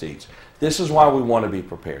to his deeds. This is why we want to be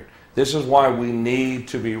prepared. This is why we need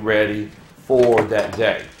to be ready for that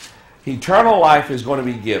day. Eternal life is going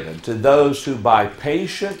to be given to those who by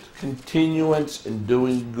patient continuance in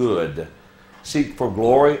doing good seek for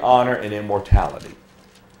glory, honor, and immortality.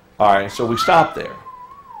 All right, so we stop there.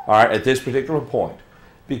 All right, at this particular point.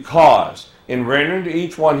 Because in rendering to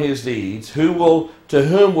each one his deeds, to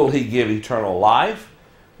whom will he give eternal life?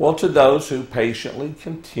 Well, to those who patiently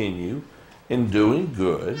continue in doing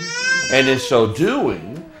good, and in so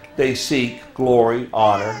doing, they seek glory,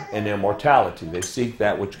 honor, and immortality. They seek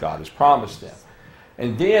that which God has promised them.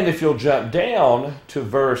 And then if you'll jump down to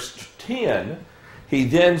verse 10, he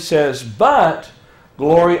then says, but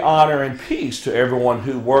glory, honor, and peace to everyone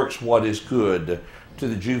who works what is good, to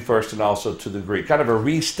the Jew first and also to the Greek. Kind of a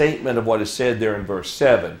restatement of what is said there in verse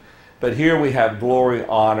 7. But here we have glory,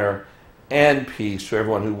 honor, and peace to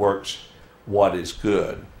everyone who works what is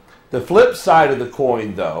good. The flip side of the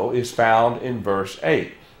coin, though, is found in verse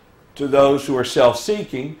 8. To those who are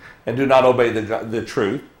self-seeking and do not obey the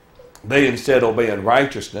truth, they instead obey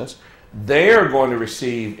unrighteousness, they are going to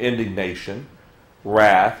receive indignation,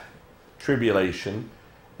 wrath, tribulation,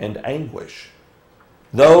 and anguish.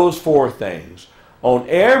 Those four things on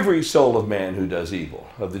every soul of man who does evil,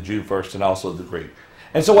 of the Jew first and also the Greek.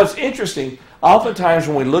 And so what's interesting, oftentimes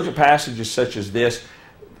when we look at passages such as this,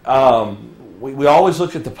 we always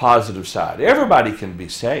look at the positive side. Everybody can be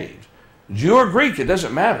saved. Jew or Greek, it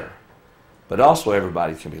doesn't matter. But also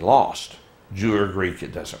everybody can be lost. Jew or Greek,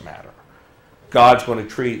 it doesn't matter. God's going to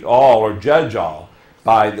treat all or judge all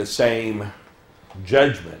by the same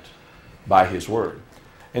judgment by his word.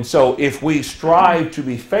 And so if we strive to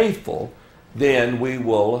be faithful, then we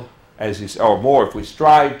will, if we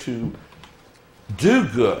strive to do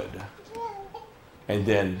good, and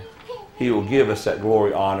then he will give us that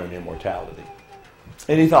glory, honor, and immortality.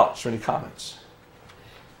 Any thoughts or any comments?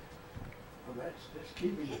 Well, that's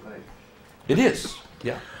keeping the faith. It is,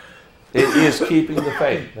 yeah. It is keeping the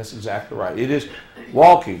faith. That's exactly right. It is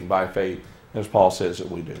walking by faith, as Paul says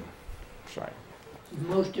that we do. That's right. The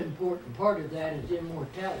most important part of that is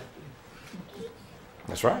immortality.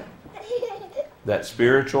 That's right. That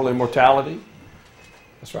spiritual immortality.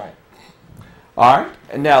 That's right. All right,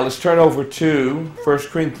 and now let's turn over to 1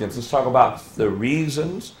 Corinthians. Let's talk about the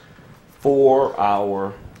reasons for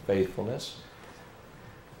our faithfulness.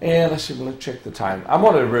 And let's see, let's check the time. I'm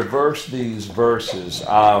going to reverse these verses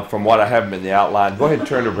from what I have them in the outline. Go ahead and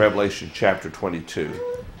turn to Revelation chapter 22.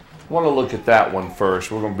 I want to look at that one first.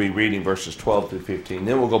 We're going to be reading verses 12 through 15.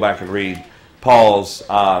 Then we'll go back and read Paul's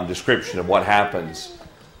description of what happens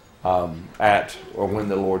at or when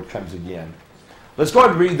the Lord comes again. Let's go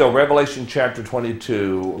ahead and read, though, Revelation chapter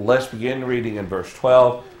 22. Let's begin reading in verse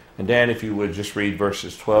 12. And Dan, if you would just read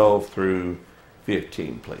verses 12 through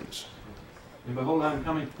 15, please. And behold, I am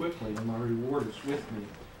coming quickly, and my reward is with me.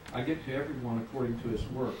 I give to everyone according to his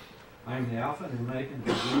work. I am the Alpha and Omega,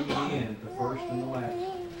 the beginning and the end, the first and the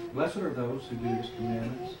last. Blessed are those who do his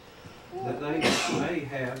commandments, that they may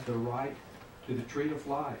have the right to the tree of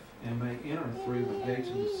life, and may enter through the gates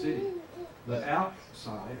of the city. But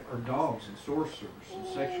outside are dogs and sorcerers, and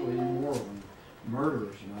sexually immoral, and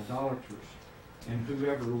murderers, and idolaters, and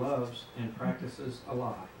whoever loves and practices a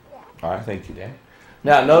lie. All right, thank you, Dan.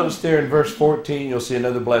 Now, notice there in verse 14, you'll see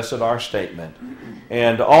another blessed are statement.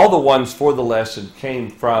 And all the ones for the lesson came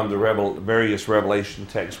from the various Revelation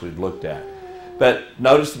texts we've looked at. But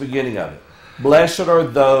notice the beginning of it. Blessed are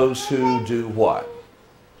those who do what?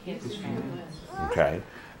 Okay.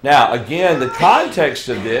 Now, again, the context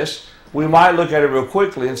of this, we might look at it real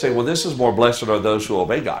quickly and say, well, this is more blessed are those who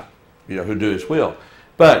obey God, who do his will.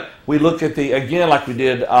 But we look at again, like we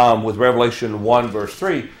did with Revelation 1, verse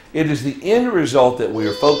 3, it is the end result that we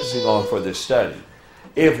are focusing on for this study.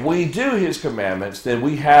 If we do his commandments, then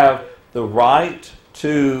we have the right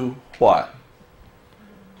to what?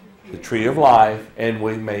 The tree of life, and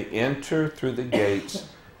we may enter through the gates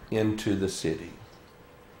into the city.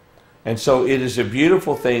 And so it is a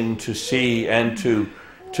beautiful thing to see and to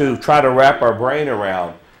try to wrap our brain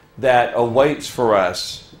around that awaits for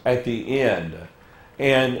us at the end.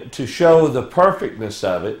 And to show the perfectness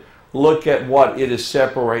of it, look at what it is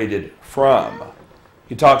separated from.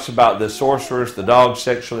 He talks about the sorcerers, the dogs,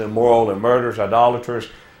 sexually immoral, and murderers, idolaters,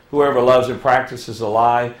 whoever loves and practices a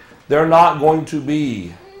lie. They're not going to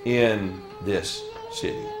be in this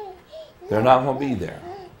city. They're not going to be there.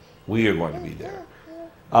 We are going to be there.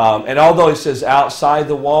 And although he says outside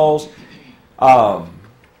the walls,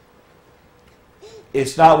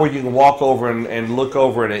 it's not where you can walk over and look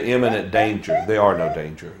over in an imminent danger. They are no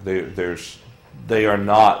danger. They are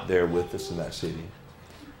not there with us in that city.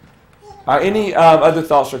 Any other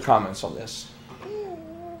thoughts or comments on this?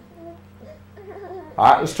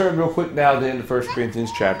 All right, let's turn real quick now then to 1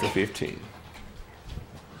 Corinthians chapter 15.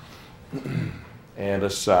 And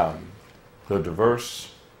let's go to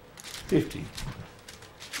verse 50.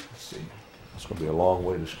 Let's see. It's going to be a long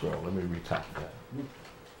way to scroll. Let me retype that.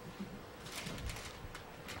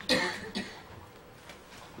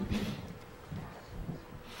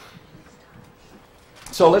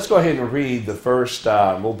 So let's go ahead and read the first,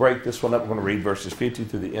 we'll break this one up. We're going to read verses 50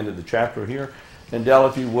 through the end of the chapter here. And Dell,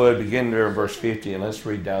 if you would, begin there in verse 50, and let's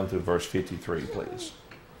read down through verse 53, please.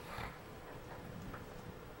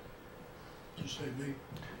 Did you say me?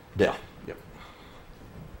 Dell, yep.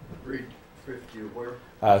 Read 50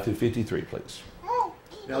 where? Through 53, please.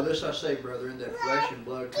 Now this I say, brethren, that flesh and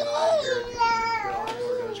blood cannot inherit the kingdom of God,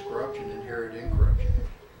 nor does corruption inherit incorruption.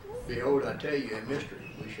 Behold, I tell you a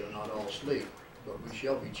mystery. We shall not all sleep, but we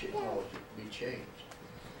shall all be changed.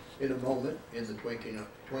 In a moment, in the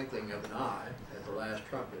twinkling of an eye, at the last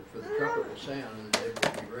trumpet, for the trumpet will sound, and the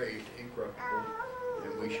dead will be raised incorruptible,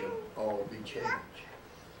 and we shall all be changed.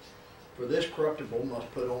 For this corruptible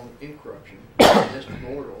must put on incorruption, and this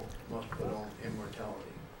mortal must put on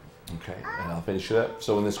immortality. Okay, and I'll finish it up.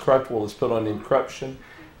 So when this corruptible is put on incorruption,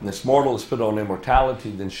 and this mortal is put on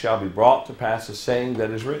immortality, then shall be brought to pass a saying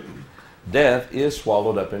that is written, Death is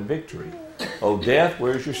swallowed up in victory. O death,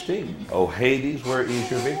 where is your sting? O Hades, where is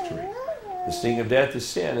your victory? The sting of death is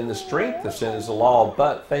sin, and the strength of sin is the law,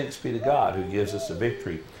 but thanks be to God who gives us the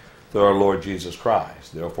victory through our Lord Jesus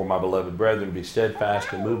Christ. Therefore, my beloved brethren, be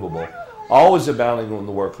steadfast and immovable, always abounding in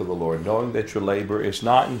the work of the Lord, knowing that your labor is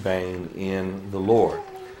not in vain in the Lord.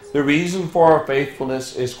 The reason for our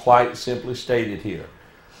faithfulness is quite simply stated here.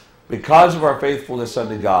 Because of our faithfulness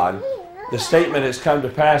unto God, the statement has come to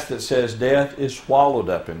pass that says death is swallowed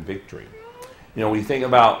up in victory. You know, we think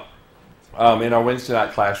about in our Wednesday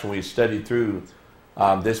night class when we studied through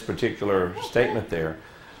this particular statement there,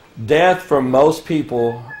 death for most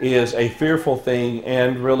people is a fearful thing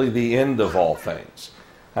and really the end of all things.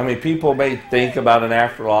 I mean, people may think about an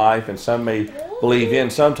afterlife and some may believe in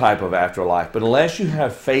some type of afterlife, but unless you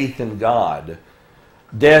have faith in God,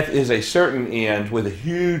 death is a certain end with a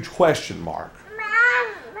huge question mark.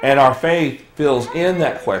 And our faith fills in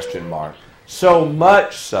that question mark, so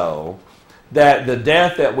much so that the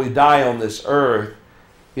death that we die on this earth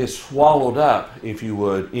is swallowed up, if you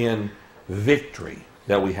would, in victory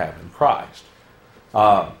that we have in Christ.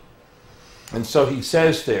 And so he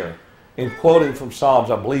says there, in quoting from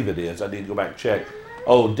Psalms, I believe it is, I need to go back and check,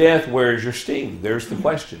 O death, where is your sting? There's the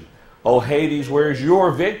question. O Hades, where is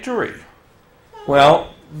your victory?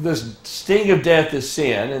 Well, the sting of death is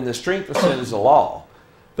sin, and the strength of sin is the law.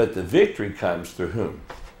 But the victory comes through whom?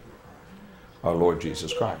 Our Lord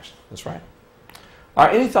Jesus Christ. That's right. All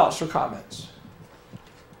right, any thoughts or comments?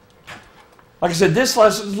 Like I said, this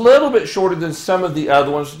lesson is a little bit shorter than some of the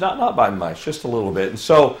other ones, not by much, just a little bit. And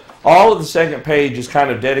so all of the second page is kind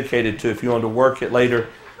of dedicated to, if you want to work it later,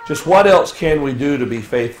 just what else can we do to be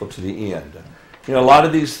faithful to the end? You know, a lot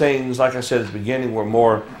of these things, like I said at the beginning, were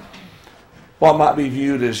more what might be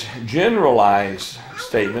viewed as generalized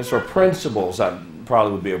statements or principles. That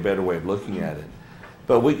probably would be a better way of looking at it.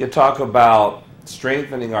 But we could talk about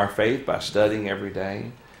strengthening our faith by studying every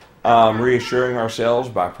day, reassuring ourselves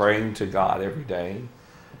by praying to God every day,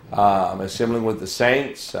 assembling with the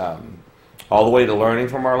saints, all the way to learning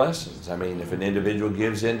from our lessons. I mean, if an individual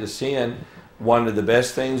gives in to sin, one of the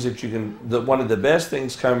best things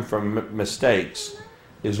come from mistakes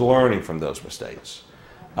is learning from those mistakes.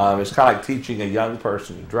 It's kind of like teaching a young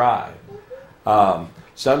person to drive.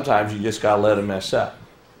 Sometimes you just got to let them mess up,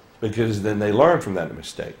 because then they learn from that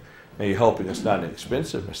mistake. Now, you're hoping it's not an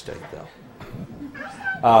expensive mistake, though.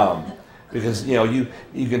 Because, you know, you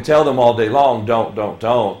can tell them all day long, don't,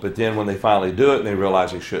 but then when they finally do it and they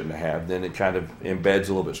realize they shouldn't have, then it kind of embeds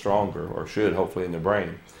a little bit stronger, or should, hopefully, in their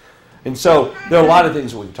brain. And so there are a lot of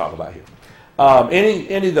things that we can talk about here.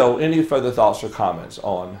 Any further thoughts or comments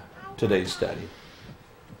on today's study?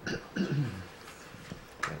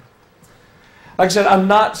 Like I said, I'm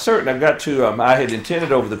not certain. I've got to, I had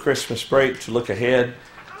intended over the Christmas break to look ahead,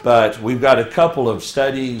 but we've got a couple of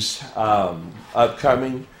studies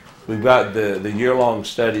upcoming. We've got the year-long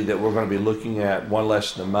study that we're going to be looking at, one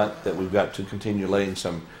lesson a month, that we've got to continue laying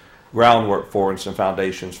some groundwork for and some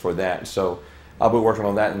foundations for that. So I'll be working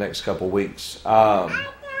on that in the next couple of weeks.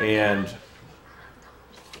 And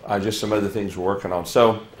just some other things we're working on.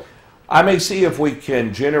 So I may see if we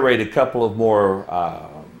can generate a couple of more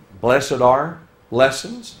Blessed Are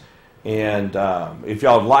lessons. And if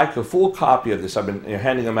y'all would like a full copy of this, I've been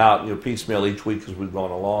handing them out piecemeal each week as we've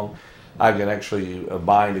gone along. I can actually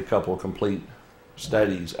bind a couple of complete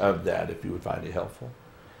studies of that if you would find it helpful.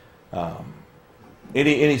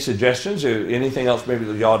 Any suggestions or anything else maybe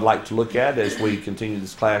that y'all would like to look at as we continue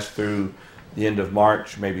this class through the end of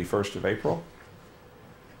March, maybe 1st of April?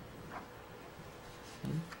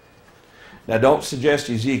 Now, don't suggest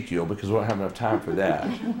Ezekiel because we don't have enough time for that.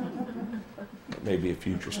 It may be a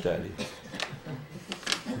future study.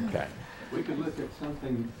 Okay. We could look at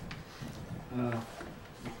something,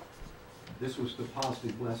 this was the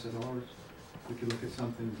positive blessed ours. We could look at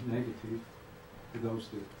something negative for those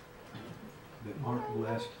that aren't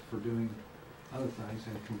blessed for doing other things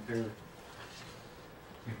and compare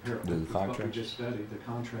what we just studied, the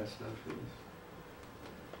contrast of this.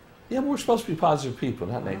 Yeah, but we're supposed to be positive people,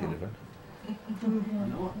 not negative. Huh?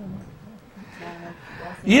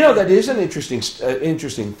 You know, that is an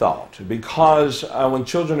interesting thought, because when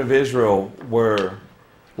children of Israel were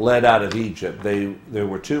led out of Egypt, there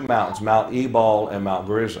were two mountains, Mount Ebal and Mount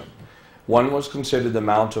Gerizim. One was considered the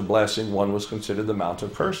mount of blessing, one was considered the mount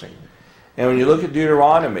of cursing. And when you look at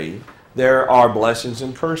Deuteronomy, there are blessings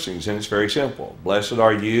and cursings, and it's very simple. Blessed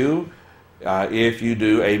are you if you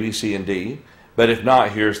do A, B, C, and D, but if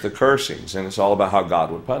not, here's the cursings, and it's all about how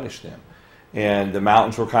God would punish them. And the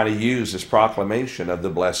mountains were kind of used as proclamation of the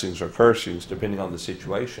blessings or cursings, depending on the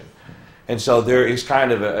situation. And so there is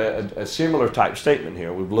kind of a similar type statement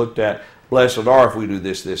here. We've looked at blessed are if we do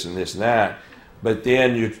this, this, and this, and that. But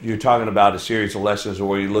then you're talking about a series of lessons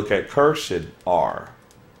where you look at cursed are,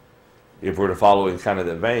 if we're to follow in kind of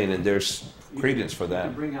the vein, and there's credence for that.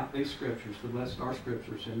 You can bring out these scriptures, the blessed are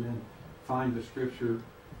scriptures, and then find the scripture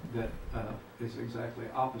that is exactly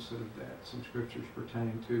opposite of that. Some scriptures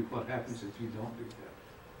pertaining to what happens if you don't do that.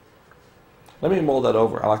 Let me mull that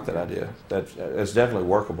over. I like that idea. That's definitely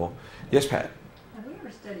workable. Yes, Pat? Have we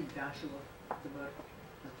ever studied Joshua, the book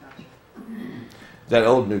of Joshua? That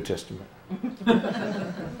Old New Testament.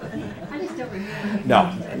 I just don't remember.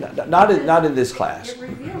 No, not in this class. It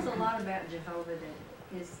reveals a lot about Jehovah that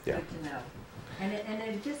is good to know. And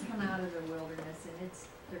they've just come out of the wilderness, and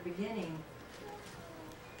they're beginning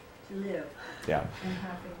to live. Yeah.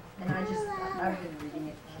 And I've been reading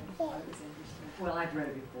it, and I thought it was interesting. Well, I've read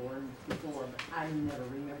it before, but I never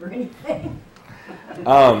remember anything.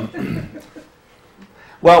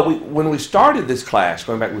 Well, when we started this class,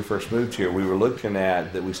 going back when we first moved here, we were looking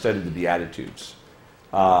at that we studied the Beatitudes,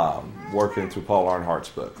 working through Paul Arnhart's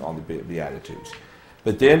book on the Beatitudes.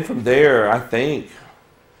 But then from there, I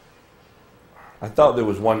thought there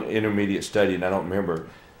was one intermediate study, and I don't remember.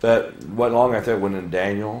 That wasn't long after that went in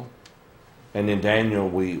Daniel. And in Daniel,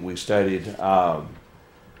 we studied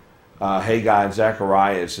Haggai and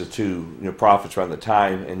Zechariah as the two prophets around the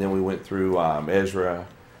time, and then we went through Ezra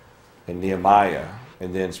and Nehemiah,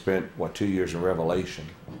 and then spent 2 years in Revelation.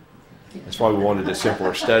 That's why we wanted a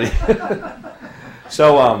simpler study.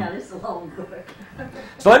 So this is a long book.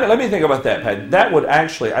 So let me think about that, Pat. That would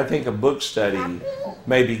actually, I think, a book study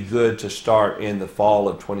may be good to start in the fall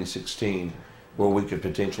of 2016, where we could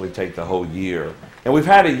potentially take the whole year. And we've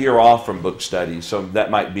had a year off from book studies, so that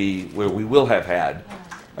might be where we will have had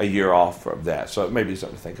a year off from that. So it may be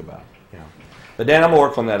something to think about. Yeah. But Dan, I'm going to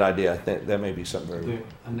work on that idea. I think that may be something very...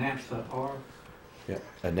 Anaphtha are? Yeah,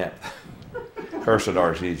 anaphtha. Cursed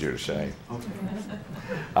are is easier to say. Okay.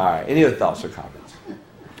 All right. Any other thoughts or comments?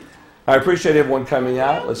 I appreciate everyone coming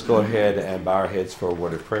out. Let's go ahead and bow our heads for a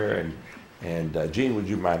word of prayer. And Gene, would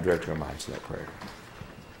you mind directing our minds to that prayer?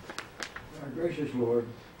 Our gracious Lord,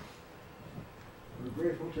 we're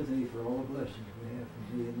grateful to Thee for all the blessings we have from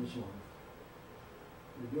Thee in this life.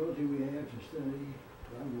 The ability we have to study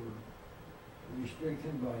Thy Word, to be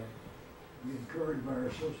strengthened by it, be encouraged by our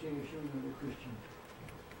association with other Christians,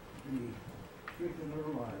 be strengthened in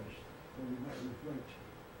our lives, that we might reflect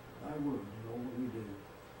Thy Word in all that we do,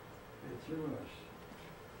 and through us,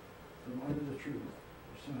 the light of the truth,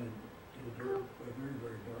 shine in a very,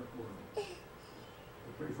 very dark world.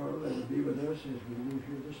 I pray, Father, that it be with us as we leave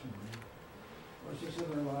here this morning. Bless us in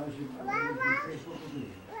our lives and might always be faithful to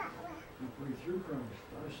Thee. We pray through Christ,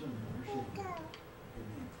 Thy Son, and our Savior.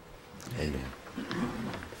 Amen. Amen.